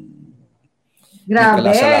 ng grabe.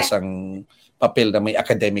 Kalasa-lasang papel na may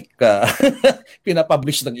academic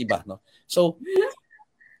pinapublish ng iba, no. So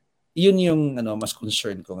yun yung mas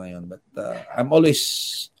concern ko ngayon, but I'm always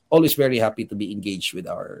always very happy to be engaged with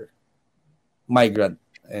our migrant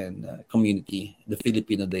and community, the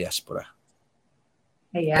Filipino diaspora.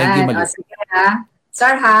 Ayan. Thank you, Malu. Sige ha.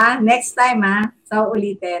 Sir ha, next time ha. So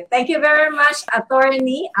ulitin. Thank you very much,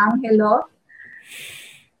 Attorney Angelo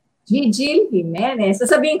Gigil Jimenez.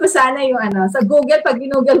 Sasabihin ko sana yung sa Google, pag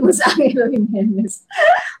ginugol mo sa Angelo Jimenez.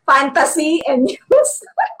 Fantasy and news.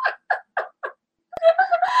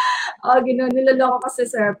 Niloloko kasi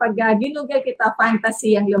sir. Pag ginugol kita,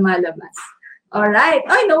 fantasy ang lumalabas. Alright.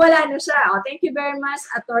 Ay, nawala na siya. Thank you very much,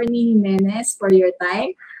 Attorney Jimenez, for your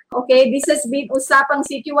time. Okay, this has been Usapang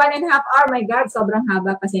CQ, 1.5 hour. My God, sobrang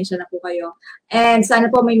haba. Pasensya na po kayo. And sana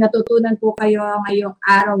po may natutunan po kayo ngayong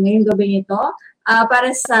araw, ngayong gabi nito.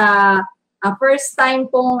 Para sa first time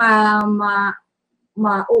pong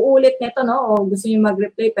mauulit nito, no? O gusto niyo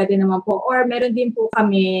mag-replay, pwede naman po. Or meron din po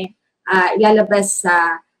kami ilalabas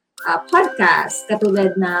sa podcast,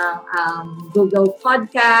 katulad ng Google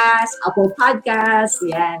Podcast, Apple Podcast,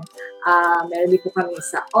 yan. Meron din po kami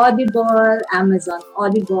sa Audible, Amazon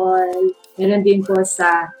Audible, meron din po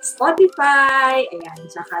sa Spotify, ayan,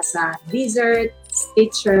 tsaka sa Deezer,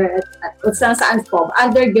 Stitcher, at saan po.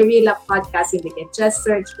 Under Guerrilla Podcast Syndicate, just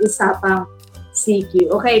search Usapang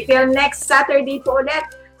CQ. Okay, till next Saturday po ulit.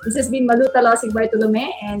 This has been Malu Talosig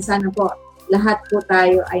Bartolome, and sana po lahat po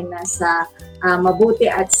tayo ay nasa mabuti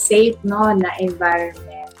at safe na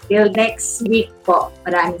environment. Till next week po.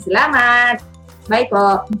 Maraming salamat. Bye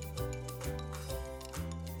po.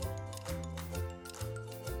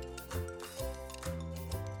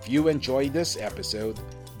 If you enjoyed this episode,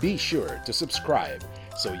 be sure to subscribe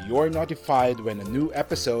so you're notified when a new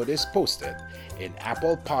episode is posted in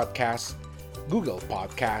Apple Podcasts, Google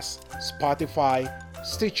Podcasts, Spotify,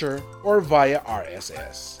 Stitcher, or via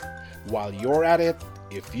RSS. While you're at it,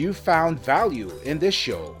 if you found value in this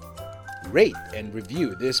show, rate and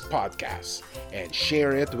review this podcast and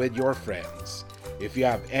share it with your friends. If you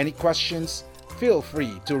have any questions, feel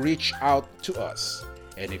free to reach out to us.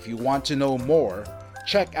 And if you want to know more,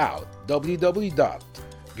 check out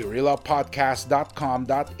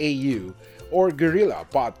www.guerrillapodcast.com.au or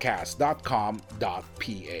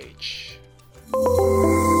guerrillapodcast.com.ph.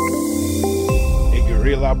 A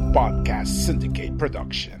Guerrilla Podcast Syndicate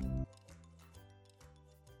production.